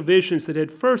social visions that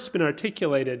had first been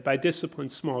articulated by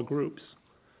disciplined small groups.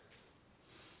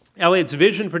 Elliott's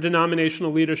vision for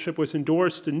denominational leadership was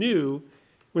endorsed anew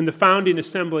when the founding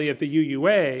assembly of the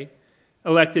UUA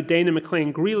elected Dana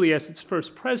McLean Greeley as its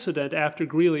first president after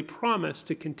Greeley promised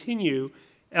to continue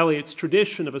Elliott's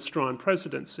tradition of a strong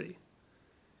presidency.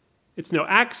 It's no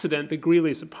accident that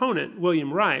Greeley's opponent,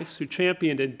 William Rice, who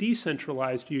championed a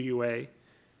decentralized UUA,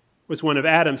 was one of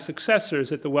Adams'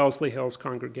 successors at the Wellesley Hills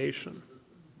congregation.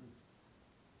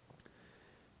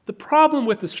 The problem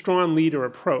with the strong leader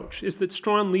approach is that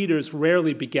strong leaders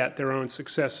rarely beget their own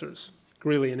successors,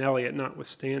 Greeley and Elliott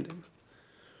notwithstanding.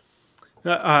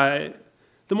 The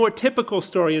more typical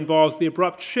story involves the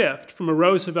abrupt shift from a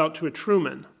Roosevelt to a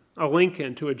Truman, a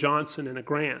Lincoln to a Johnson and a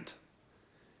Grant.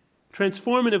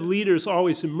 Transformative leaders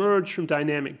always emerge from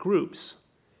dynamic groups,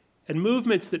 and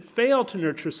movements that fail to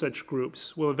nurture such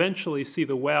groups will eventually see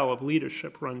the well of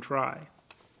leadership run dry.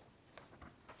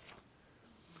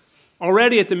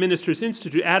 Already at the Ministers'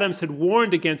 Institute, Adams had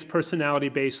warned against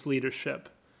personality-based leadership.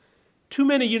 Too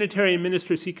many Unitarian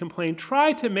ministers, he complained,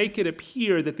 try to make it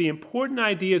appear that the important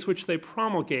ideas which they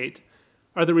promulgate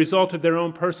are the result of their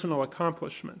own personal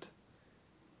accomplishment.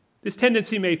 This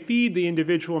tendency may feed the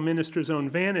individual minister's own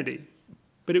vanity,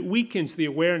 but it weakens the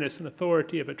awareness and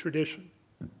authority of a tradition.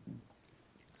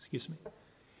 Excuse me.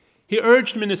 He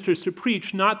urged ministers to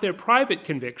preach not their private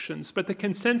convictions, but the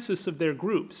consensus of their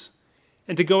groups,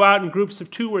 and to go out in groups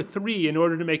of 2 or 3 in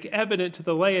order to make evident to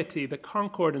the laity the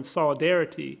concord and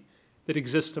solidarity that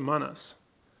exist among us.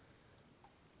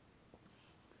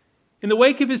 In the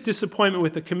wake of his disappointment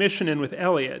with the Commission and with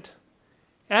Elliott,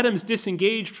 Adams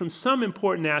disengaged from some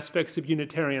important aspects of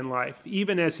Unitarian life,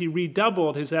 even as he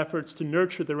redoubled his efforts to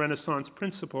nurture the Renaissance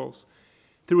principles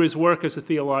through his work as a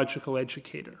theological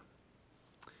educator.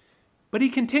 But he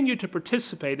continued to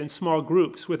participate in small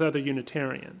groups with other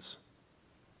Unitarians.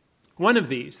 One of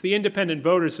these, the Independent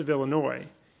Voters of Illinois,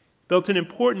 built an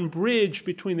important bridge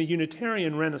between the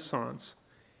Unitarian Renaissance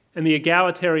and the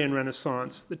egalitarian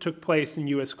Renaissance that took place in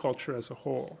U.S. culture as a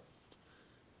whole.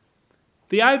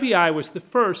 The IVI was the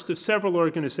first of several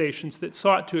organizations that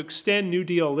sought to extend New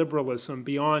Deal liberalism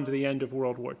beyond the end of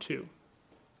World War II.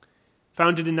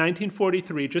 Founded in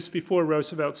 1943, just before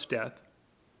Roosevelt's death,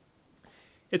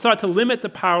 It sought to limit the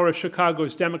power of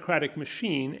Chicago's democratic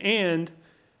machine and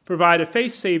provide a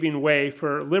face-saving way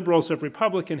for liberals of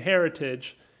Republican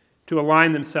heritage to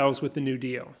align themselves with the New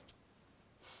Deal.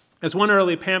 As one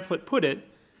early pamphlet put it,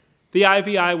 the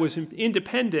IVI was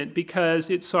independent because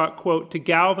it sought, quote, to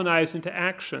galvanize into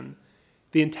action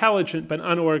the intelligent but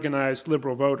unorganized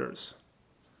liberal voters.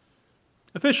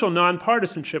 Official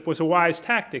nonpartisanship was a wise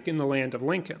tactic in the land of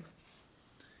Lincoln.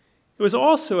 It was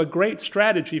also a great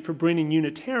strategy for bringing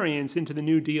Unitarians into the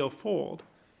New Deal fold,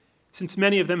 since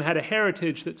many of them had a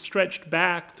heritage that stretched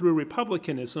back through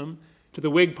Republicanism to the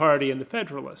Whig Party and the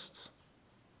Federalists.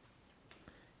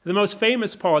 The most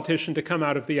famous politician to come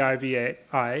out of the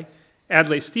IVI,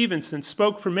 Adlai Stevenson,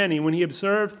 spoke for many when he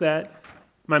observed that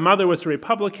my mother was a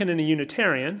Republican and a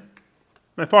Unitarian,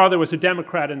 my father was a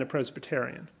Democrat and a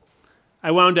Presbyterian.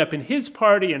 I wound up in his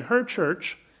party and her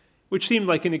church, which seemed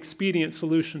like an expedient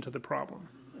solution to the problem.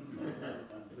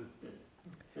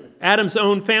 Adams'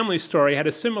 own family story had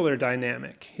a similar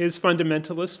dynamic. His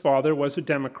fundamentalist father was a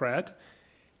Democrat,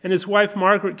 and his wife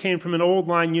Margaret came from an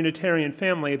old-line Unitarian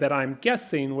family that I'm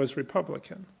guessing was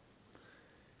Republican.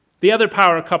 The other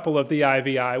power couple of the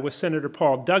IVI was Senator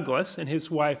Paul Douglas and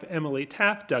his wife Emily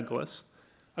Taft Douglas,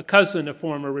 a cousin of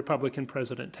former Republican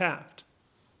President Taft.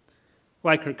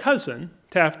 Like her cousin,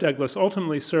 Taft Douglas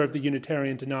ultimately served the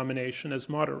Unitarian denomination as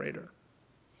moderator.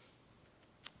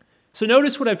 So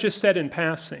notice what I've just said in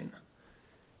passing.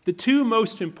 The two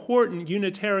most important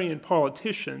Unitarian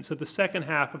politicians of the second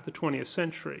half of the 20th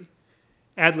century,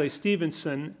 Adlai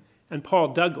Stevenson and Paul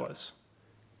Douglas,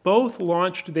 both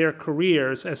launched their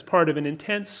careers as part of an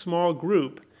intense small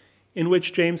group in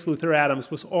which James Luther Adams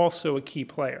was also a key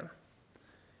player.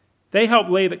 They helped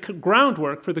lay the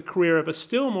groundwork for the career of a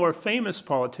still more famous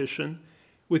politician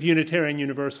with Unitarian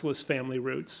Universalist family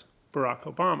roots, Barack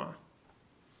Obama.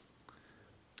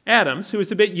 Adams, who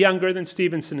was a bit younger than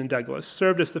Stevenson and Douglas,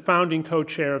 served as the founding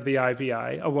co-chair of the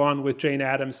IVI, along with Jane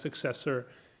Addams' successor,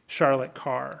 Charlotte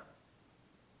Carr.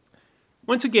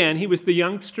 Once again, he was the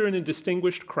youngster in a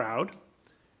distinguished crowd.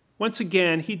 Once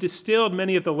again, he distilled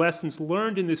many of the lessons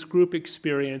learned in this group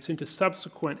experience into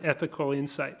subsequent ethical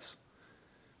insights.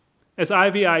 As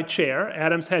IVI chair,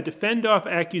 Adams had to fend off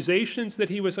accusations that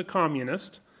he was a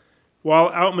communist while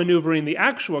outmaneuvering the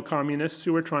actual communists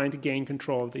who were trying to gain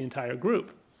control of the entire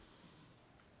group.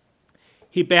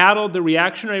 He battled the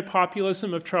reactionary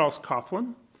populism of Charles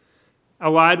Coughlin,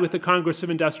 allied with the Congress of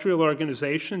Industrial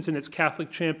Organizations and its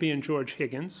Catholic champion George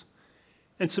Higgins,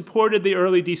 and supported the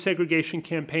early desegregation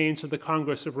campaigns of the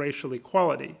Congress of Racial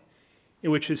Equality,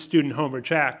 in which his student Homer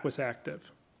Jack was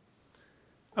active.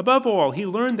 Above all, he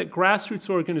learned that grassroots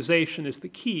organization is the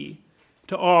key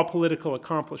to all political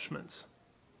accomplishments.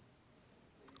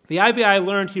 The IVI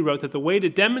learned, he wrote, that the way to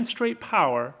demonstrate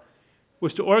power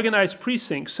was to organize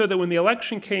precincts so that when the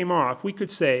election came off, we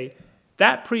could say,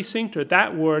 that precinct or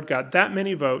that ward got that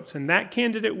many votes, and that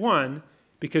candidate won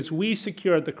because we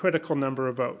secured the critical number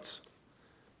of votes.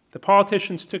 The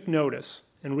politicians took notice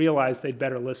and realized they'd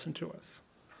better listen to us.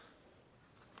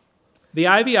 The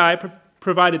IVI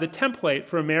provided the template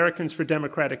for Americans for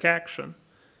Democratic Action,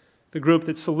 the group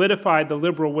that solidified the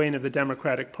liberal wing of the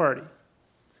Democratic Party.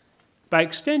 By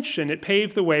extension, it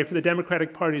paved the way for the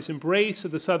Democratic Party's embrace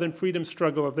of the Southern freedom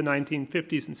struggle of the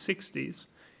 1950s and 60s,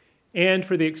 and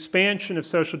for the expansion of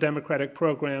social democratic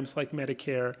programs like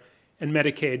Medicare and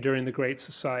Medicaid during the Great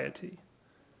Society.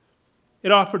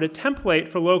 It offered a template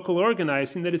for local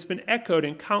organizing that has been echoed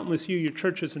in countless UU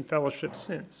churches and fellowships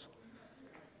since.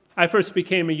 I first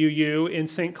became a UU in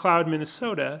St. Cloud,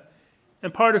 Minnesota,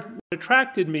 and part of what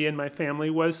attracted me and my family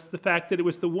was the fact that it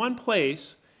was the one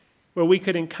place where we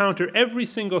could encounter every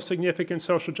single significant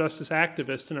social justice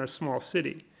activist in our small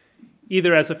city,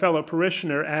 either as a fellow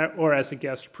parishioner or as a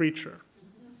guest preacher.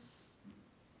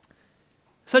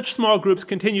 Such small groups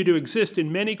continue to exist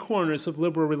in many corners of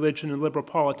liberal religion and liberal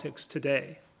politics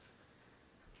today.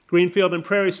 Greenfield and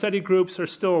Prairie study groups are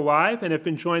still alive and have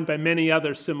been joined by many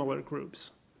other similar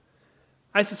groups.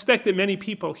 I suspect that many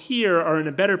people here are in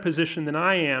a better position than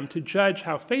I am to judge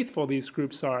how faithful these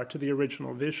groups are to the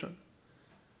original vision.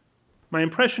 My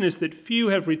impression is that few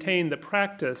have retained the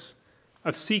practice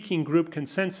of seeking group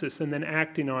consensus and then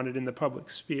acting on it in the public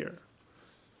sphere.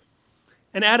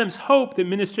 And Adams' hope that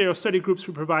ministerial study groups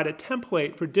would provide a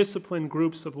template for disciplined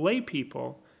groups of lay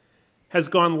people has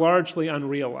gone largely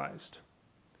unrealized.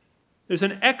 There's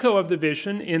an echo of the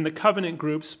vision in the covenant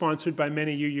groups sponsored by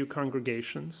many UU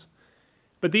congregations,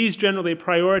 but these generally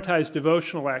prioritize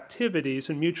devotional activities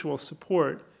and mutual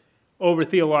support over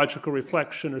theological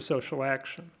reflection or social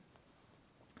action.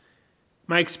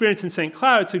 My experience in St.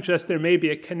 Cloud suggests there may be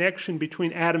a connection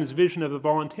between Adams' vision of the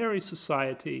voluntary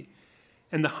society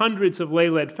and the hundreds of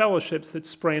lay-led fellowships that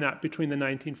sprang up between the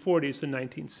 1940s and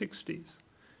 1960s.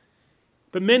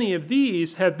 But many of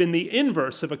these have been the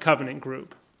inverse of a covenant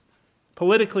group,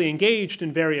 politically engaged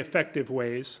in very effective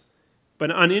ways, but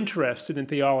uninterested in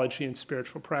theology and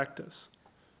spiritual practice.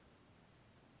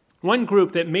 One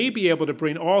group that may be able to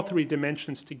bring all three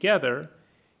dimensions together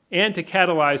and to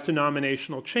catalyze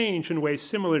denominational change in ways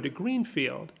similar to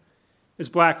Greenfield is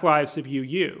Black Lives of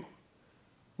UU.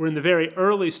 We're in the very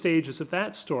early stages of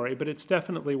that story, but it's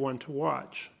definitely one to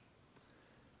watch.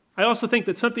 I also think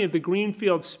that something of the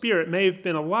Greenfield spirit may have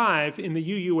been alive in the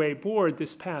UUA board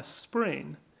this past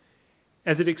spring,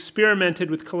 as it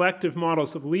experimented with collective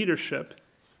models of leadership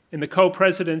in the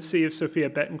co-presidency of Sophia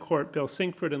Bettencourt, Bill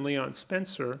Sinkford, and Leon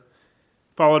Spencer,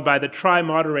 followed by the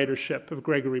tri-moderatorship of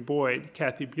Gregory Boyd,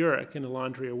 Kathy Burek, and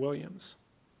Elandria Williams.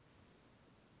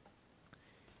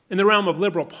 In the realm of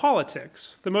liberal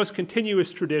politics, the most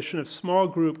continuous tradition of small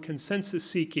group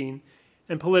consensus-seeking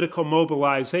and political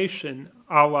mobilization,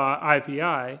 a la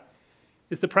IVI,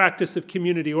 is the practice of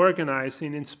community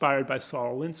organizing inspired by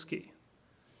Saul Alinsky.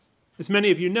 As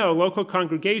many of you know, local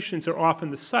congregations are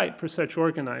often the site for such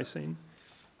organizing,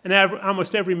 and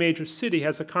almost every major city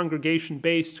has a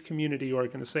congregation-based community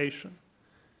organization.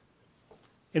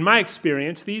 In my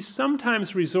experience, these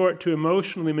sometimes resort to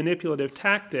emotionally manipulative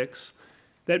tactics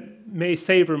that may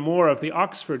savor more of the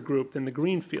Oxford group than the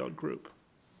Greenfield group.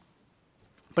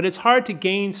 But it's hard to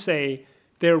gainsay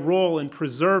their role in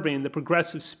preserving the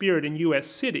progressive spirit in U.S.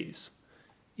 cities,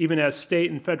 even as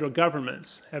state and federal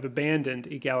governments have abandoned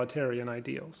egalitarian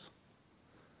ideals.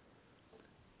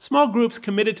 Small groups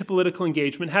committed to political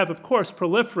engagement have, of course,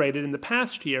 proliferated in the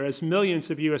past year as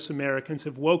millions of U.S. Americans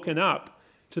have woken up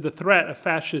to the threat of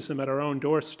fascism at our own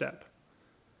doorstep.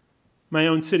 My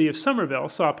own city of Somerville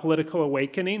saw a political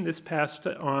awakening this past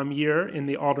year in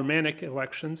the aldermanic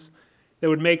elections that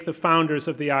would make the founders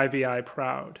of the IVI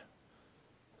proud.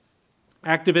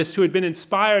 Activists who had been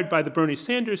inspired by the Bernie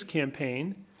Sanders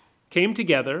campaign came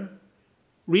together,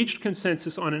 reached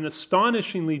consensus on an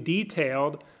astonishingly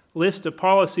detailed list of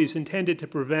policies intended to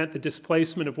prevent the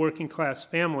displacement of working-class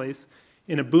families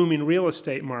in a booming real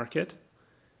estate market,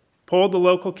 polled the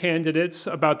local candidates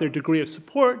about their degree of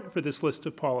support for this list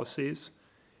of policies,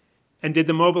 and did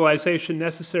the mobilization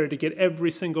necessary to get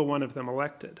every single one of them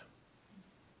elected.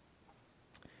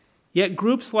 Yet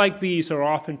groups like these are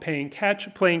often playing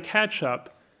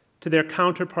catch-up to their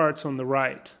counterparts on the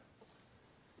right.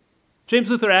 James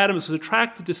Luther Adams was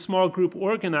attracted to small group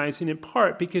organizing in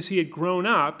part because he had grown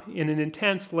up in an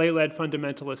intense lay-led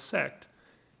fundamentalist sect,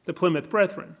 the Plymouth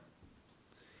Brethren.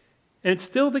 And it's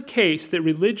still the case that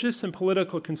religious and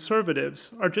political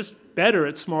conservatives are just better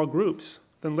at small groups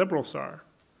than liberals are.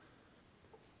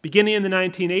 Beginning in the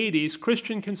 1980s,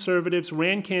 Christian conservatives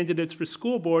ran candidates for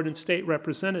school board and state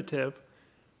representative,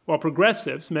 while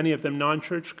progressives, many of them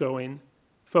non-church-going,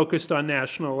 focused on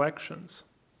national elections.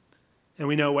 And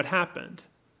we know what happened.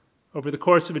 Over the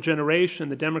course of a generation,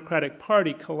 the Democratic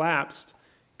Party collapsed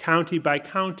county by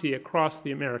county across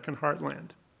the American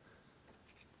heartland.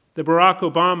 The Barack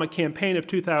Obama campaign of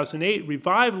 2008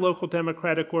 revived local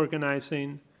democratic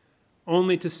organizing,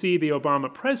 only to see the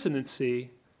Obama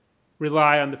presidency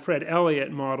rely on the Fred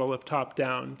Elliott model of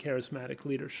top-down charismatic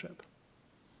leadership.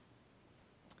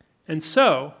 And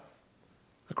so,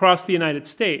 across the United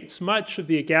States, much of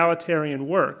the egalitarian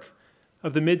work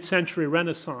of the mid-century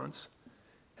Renaissance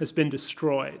has been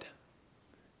destroyed.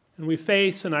 And we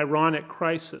face an ironic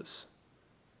crisis.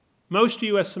 Most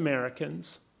U.S.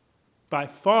 Americans, by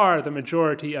far the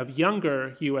majority of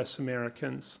younger U.S.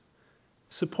 Americans,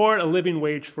 support a living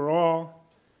wage for all,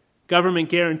 government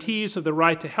guarantees of the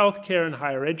right to health care and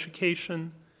higher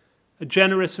education, a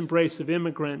generous embrace of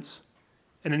immigrants,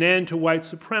 and an end to white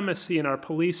supremacy in our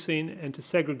policing and to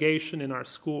segregation in our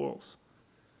schools.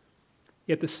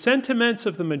 Yet the sentiments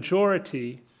of the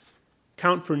majority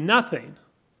count for nothing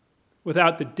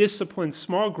without the disciplined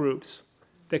small groups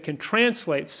that can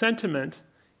translate sentiment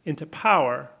into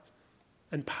power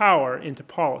and power into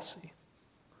policy.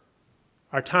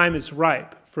 Our time is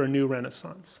ripe for a new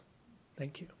renaissance.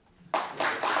 Thank you.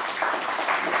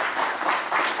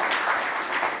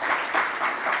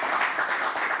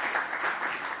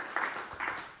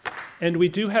 And we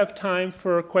do have time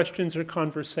for questions or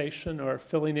conversation or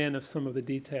filling in of some of the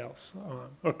details,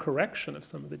 or correction of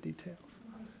some of the details.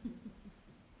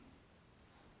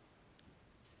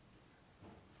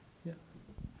 Yeah.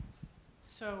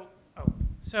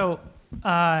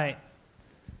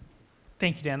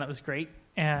 Thank you, Dan. That was great.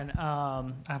 And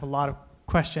I have a lot of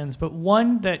questions, but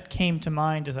one that came to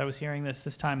mind as I was hearing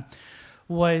this time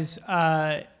was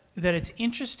that it's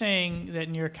interesting that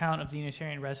in your account of the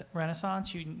Unitarian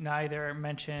Renaissance, you neither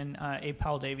mention A.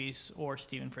 Powell Davies or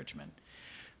Stephen Fritschman,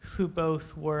 who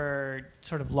both were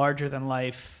sort of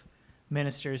larger-than-life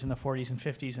ministers in the 40s and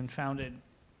 50s and founded,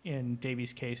 in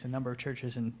Davies' case, a number of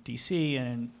churches in D.C., and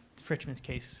in Fritschman's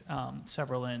case,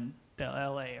 several in the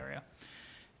L.A. area.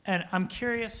 And I'm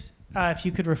curious if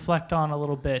you could reflect on a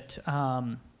little bit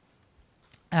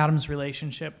Adams'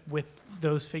 relationship with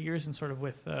those figures and sort of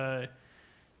with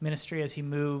ministry as he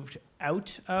moved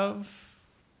out of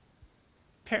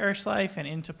parish life and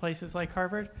into places like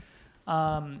Harvard,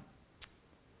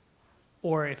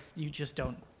 or if you just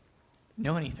don't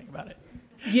know anything about it.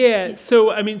 Yeah,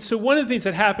 so one of the things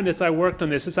that happened as I worked on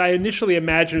this is I initially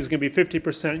imagined it was going to be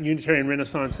 50% Unitarian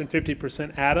Renaissance and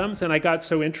 50% Adams, and I got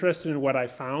so interested in what I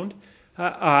found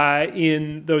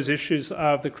in those issues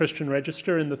of the Christian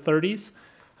Register in the 30s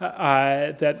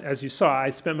that, as you saw, I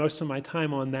spent most of my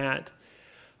time on that.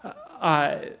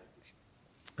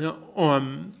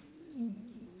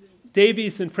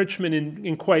 Davies and Fritschman,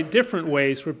 in quite different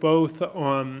ways, were both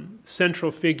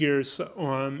central figures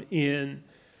in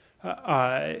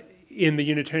the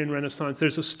Unitarian Renaissance.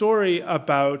 There's a story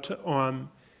about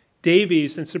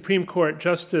Davies and Supreme Court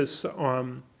Justice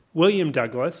William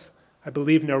Douglas, I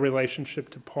believe no relationship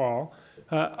to Paul,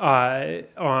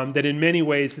 that in many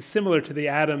ways is similar to the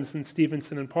Adams and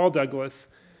Stevenson and Paul Douglas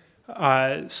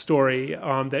story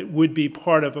that would be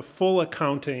part of a full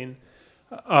accounting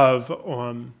of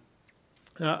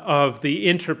the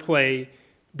interplay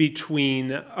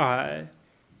between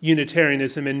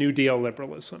Unitarianism and New Deal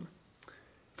liberalism.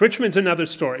 Fritschman's another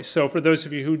story. So for those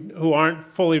of you who aren't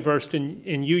fully versed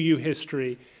in UU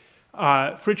history,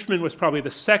 Fritschman was probably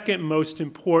the second most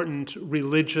important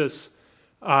religious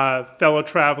fellow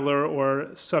traveler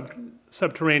or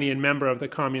subterranean member of the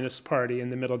Communist Party in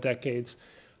the middle decades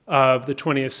of the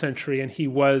 20th century, and he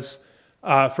was,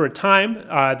 for a time,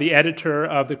 the editor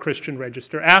of the Christian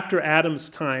Register. After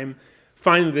Adams' time,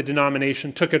 finally the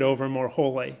denomination took it over more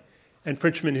wholly, and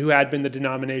Fritschman, who had been the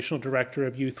denominational director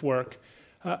of youth work,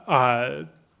 ran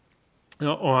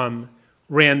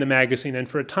the magazine, and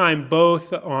for a time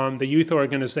both the youth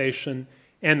organization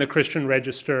and the Christian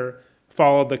Register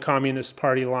followed the Communist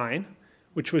Party line,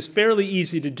 which was fairly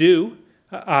easy to do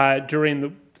during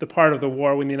the part of the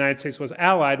war when the United States was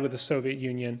allied with the Soviet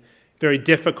Union, very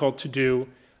difficult to do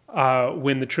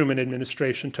when the Truman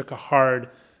administration took a hard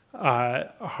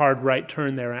right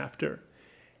turn thereafter.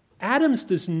 Adams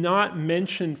does not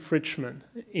mention Fritschman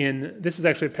this is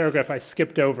actually a paragraph I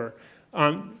skipped over.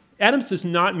 Adams does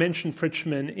not mention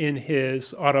Fritschman in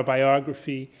his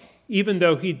autobiography, even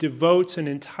though he devotes an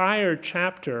entire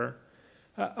chapter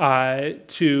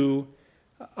to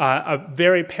a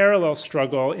very parallel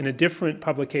struggle in a different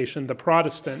publication, The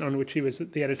Protestant, on which he was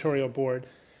the editorial board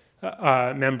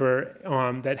member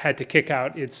that had to kick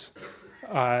out its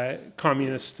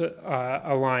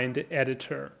communist-aligned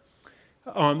editor.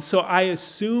 So I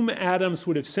assume Adams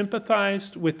would have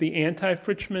sympathized with the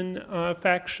anti-Fritschman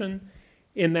faction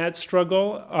in that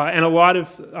struggle, and a lot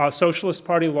of Socialist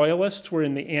Party loyalists were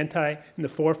in the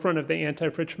forefront of the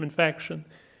anti-Fritschman faction.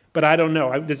 But I don't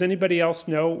know. Does anybody else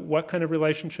know what kind of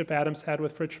relationship Adams had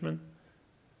with Fritschman?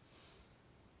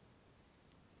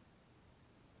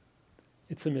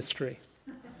 It's a mystery.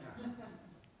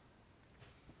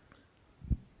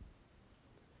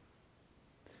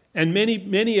 And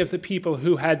many of the people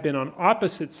who had been on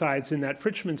opposite sides in that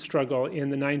Fritschman struggle in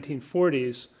the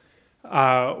 1940s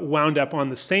wound up on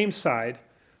the same side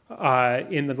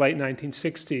in the late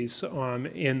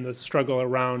 1960s in the struggle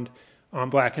around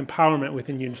black empowerment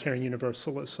within Unitarian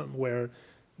Universalism, where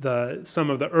some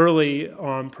of the early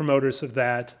promoters of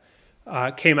that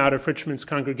came out of Fritschman's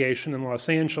congregation in Los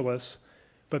Angeles,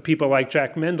 but people like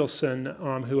Jack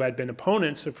Mendelson, who had been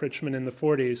opponents of Fritschman in the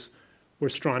 40s, were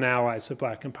strong allies of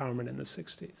black empowerment in the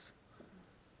 60s.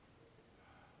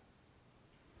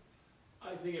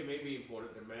 I think it may be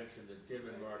important to mention that Jim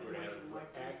and Margaret Adams were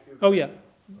active. Oh yeah,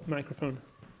 microphone.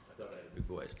 I thought I had a big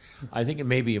voice. I think it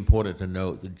may be important to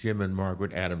note that Jim and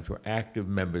Margaret Adams were active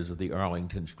members of the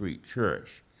Arlington Street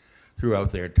Church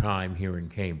throughout their time here in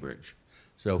Cambridge.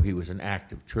 So he was an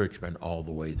active churchman all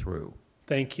the way through.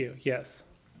 Thank you, yes.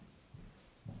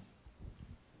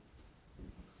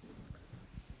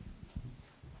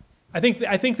 I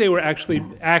think they were actually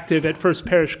active at First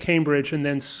Parish Cambridge and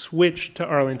then switched to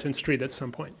Arlington Street at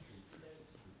some point.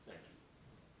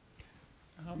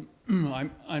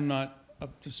 I'm not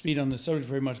up to speed on the subject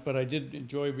very much, but I did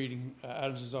enjoy reading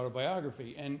Adams's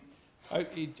autobiography, and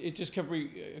it just kept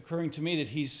occurring to me that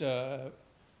he's. I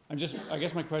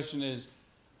guess my question is,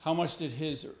 how much did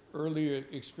his earlier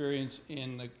experience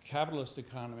in the capitalist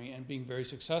economy and being very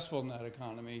successful in that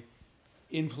economy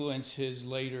influence his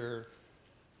later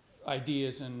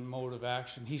ideas and mode of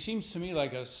action? He seems to me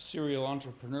like a serial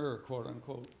entrepreneur, quote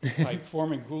unquote, like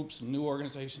forming groups and new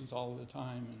organizations all the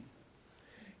time. And,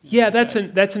 yeah, that's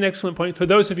an excellent point. For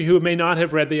those of you who may not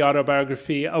have read the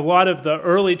autobiography, a lot of the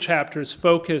early chapters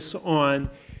focus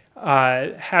on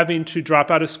having to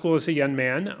drop out of school as a young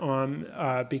man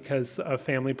because of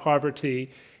family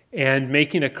poverty, and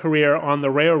making a career on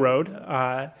the railroad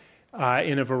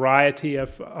in a variety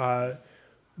of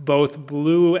both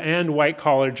blue and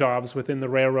white-collar jobs within the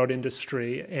railroad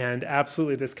industry, and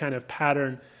absolutely this kind of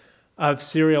pattern of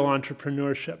serial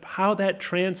entrepreneurship. How that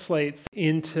translates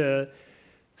into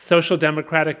social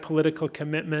democratic political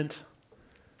commitment,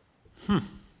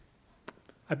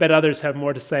 I bet others have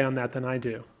more to say on that than I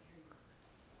do.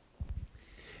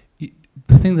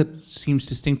 The thing that seems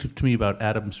distinctive to me about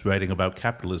Adams' writing about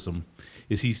capitalism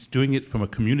is he's doing it from a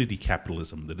community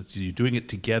capitalism, that you're doing it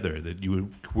together, that you're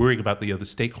worrying about the other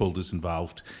stakeholders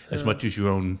involved as much as your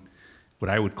own, what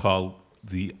I would call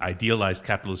the idealized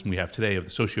capitalism we have today, of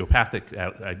the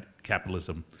sociopathic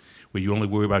capitalism, where you only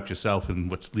worry about yourself and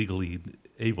what's legally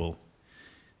able.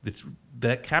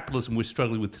 That capitalism we're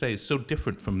struggling with today is so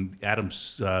different from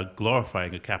Adams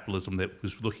glorifying a capitalism that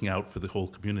was looking out for the whole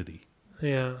community.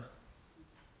 Yeah.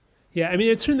 Yeah, I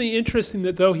mean, it's certainly interesting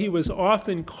that though he was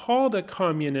often called a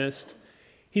communist,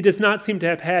 he does not seem to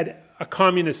have had a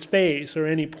communist phase or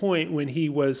any point when he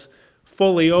was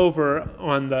fully over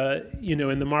on the,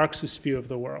 in the Marxist view of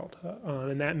the world.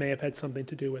 And that may have had something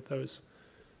to do with those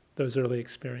early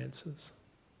experiences.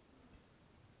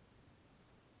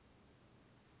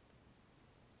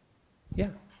 Yeah.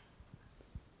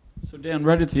 So Dan,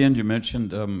 right at the end you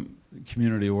mentioned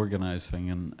community organizing,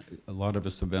 and a lot of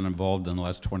us have been involved in the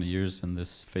last 20 years in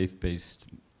this faith-based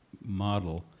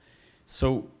model.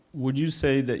 So would you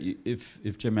say that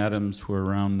if Jim Adams were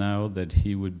around now, that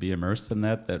he would be immersed in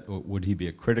that would he be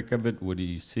a critic of it? Would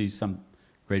he see some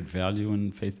great value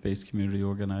in faith-based community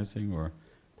organizing, or?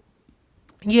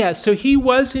 Yeah, so he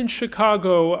was in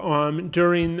Chicago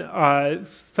during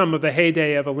some of the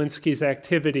heyday of Alinsky's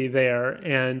activity there,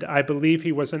 and I believe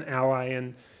he was an ally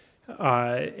and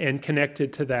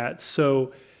connected to that.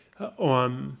 So,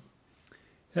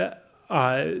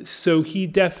 so he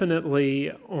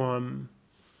definitely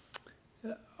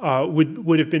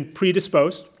would have been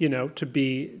predisposed, to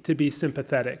be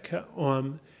sympathetic.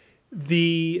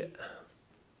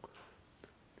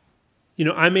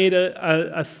 I made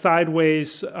a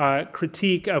sideways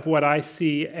critique of what I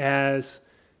see as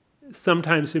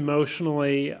sometimes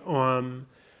emotionally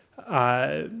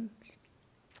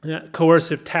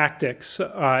coercive tactics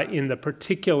in the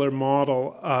particular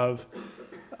model of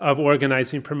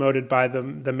organizing promoted by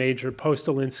the major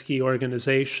post-Alinsky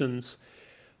organizations.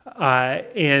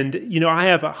 And I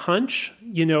have a hunch,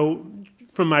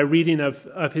 from my reading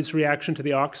of his reaction to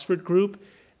the Oxford group,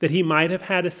 that he might have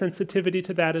had a sensitivity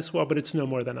to that as well, but it's no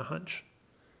more than a hunch.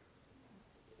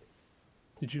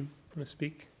 Did you want to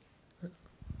speak?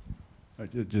 I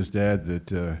just add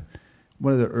that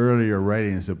one of the earlier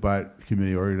writings about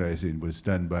community organizing was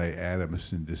done by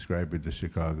Adams in describing the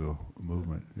Chicago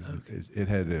movement. Okay. It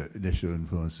had an initial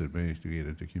influence on me to get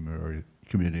into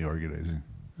community organizing.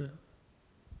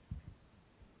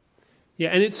 Yeah,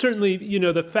 and it's certainly,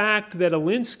 the fact that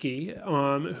Alinsky,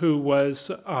 who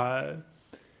was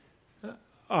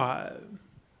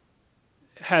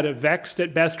had a vexed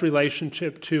at best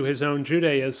relationship to his own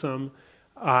Judaism,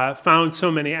 found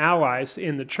so many allies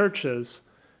in the churches,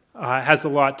 has a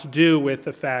lot to do with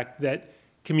the fact that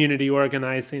community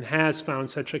organizing has found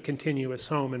such a continuous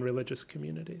home in religious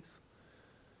communities.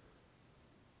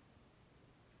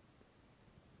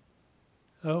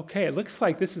 Okay, it looks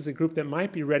like this is a group that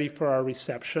might be ready for our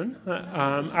reception.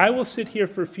 I will sit here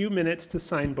for a few minutes to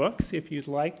sign books if you'd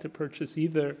like to purchase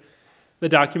either the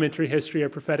Documentary History or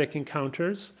Prophetic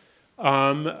Encounters.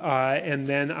 And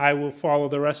then I will follow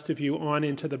the rest of you on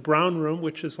into the Brown Room,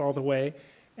 which is all the way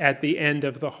at the end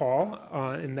of the hall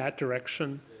in that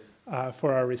direction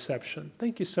for our reception.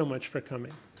 Thank you so much for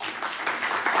coming.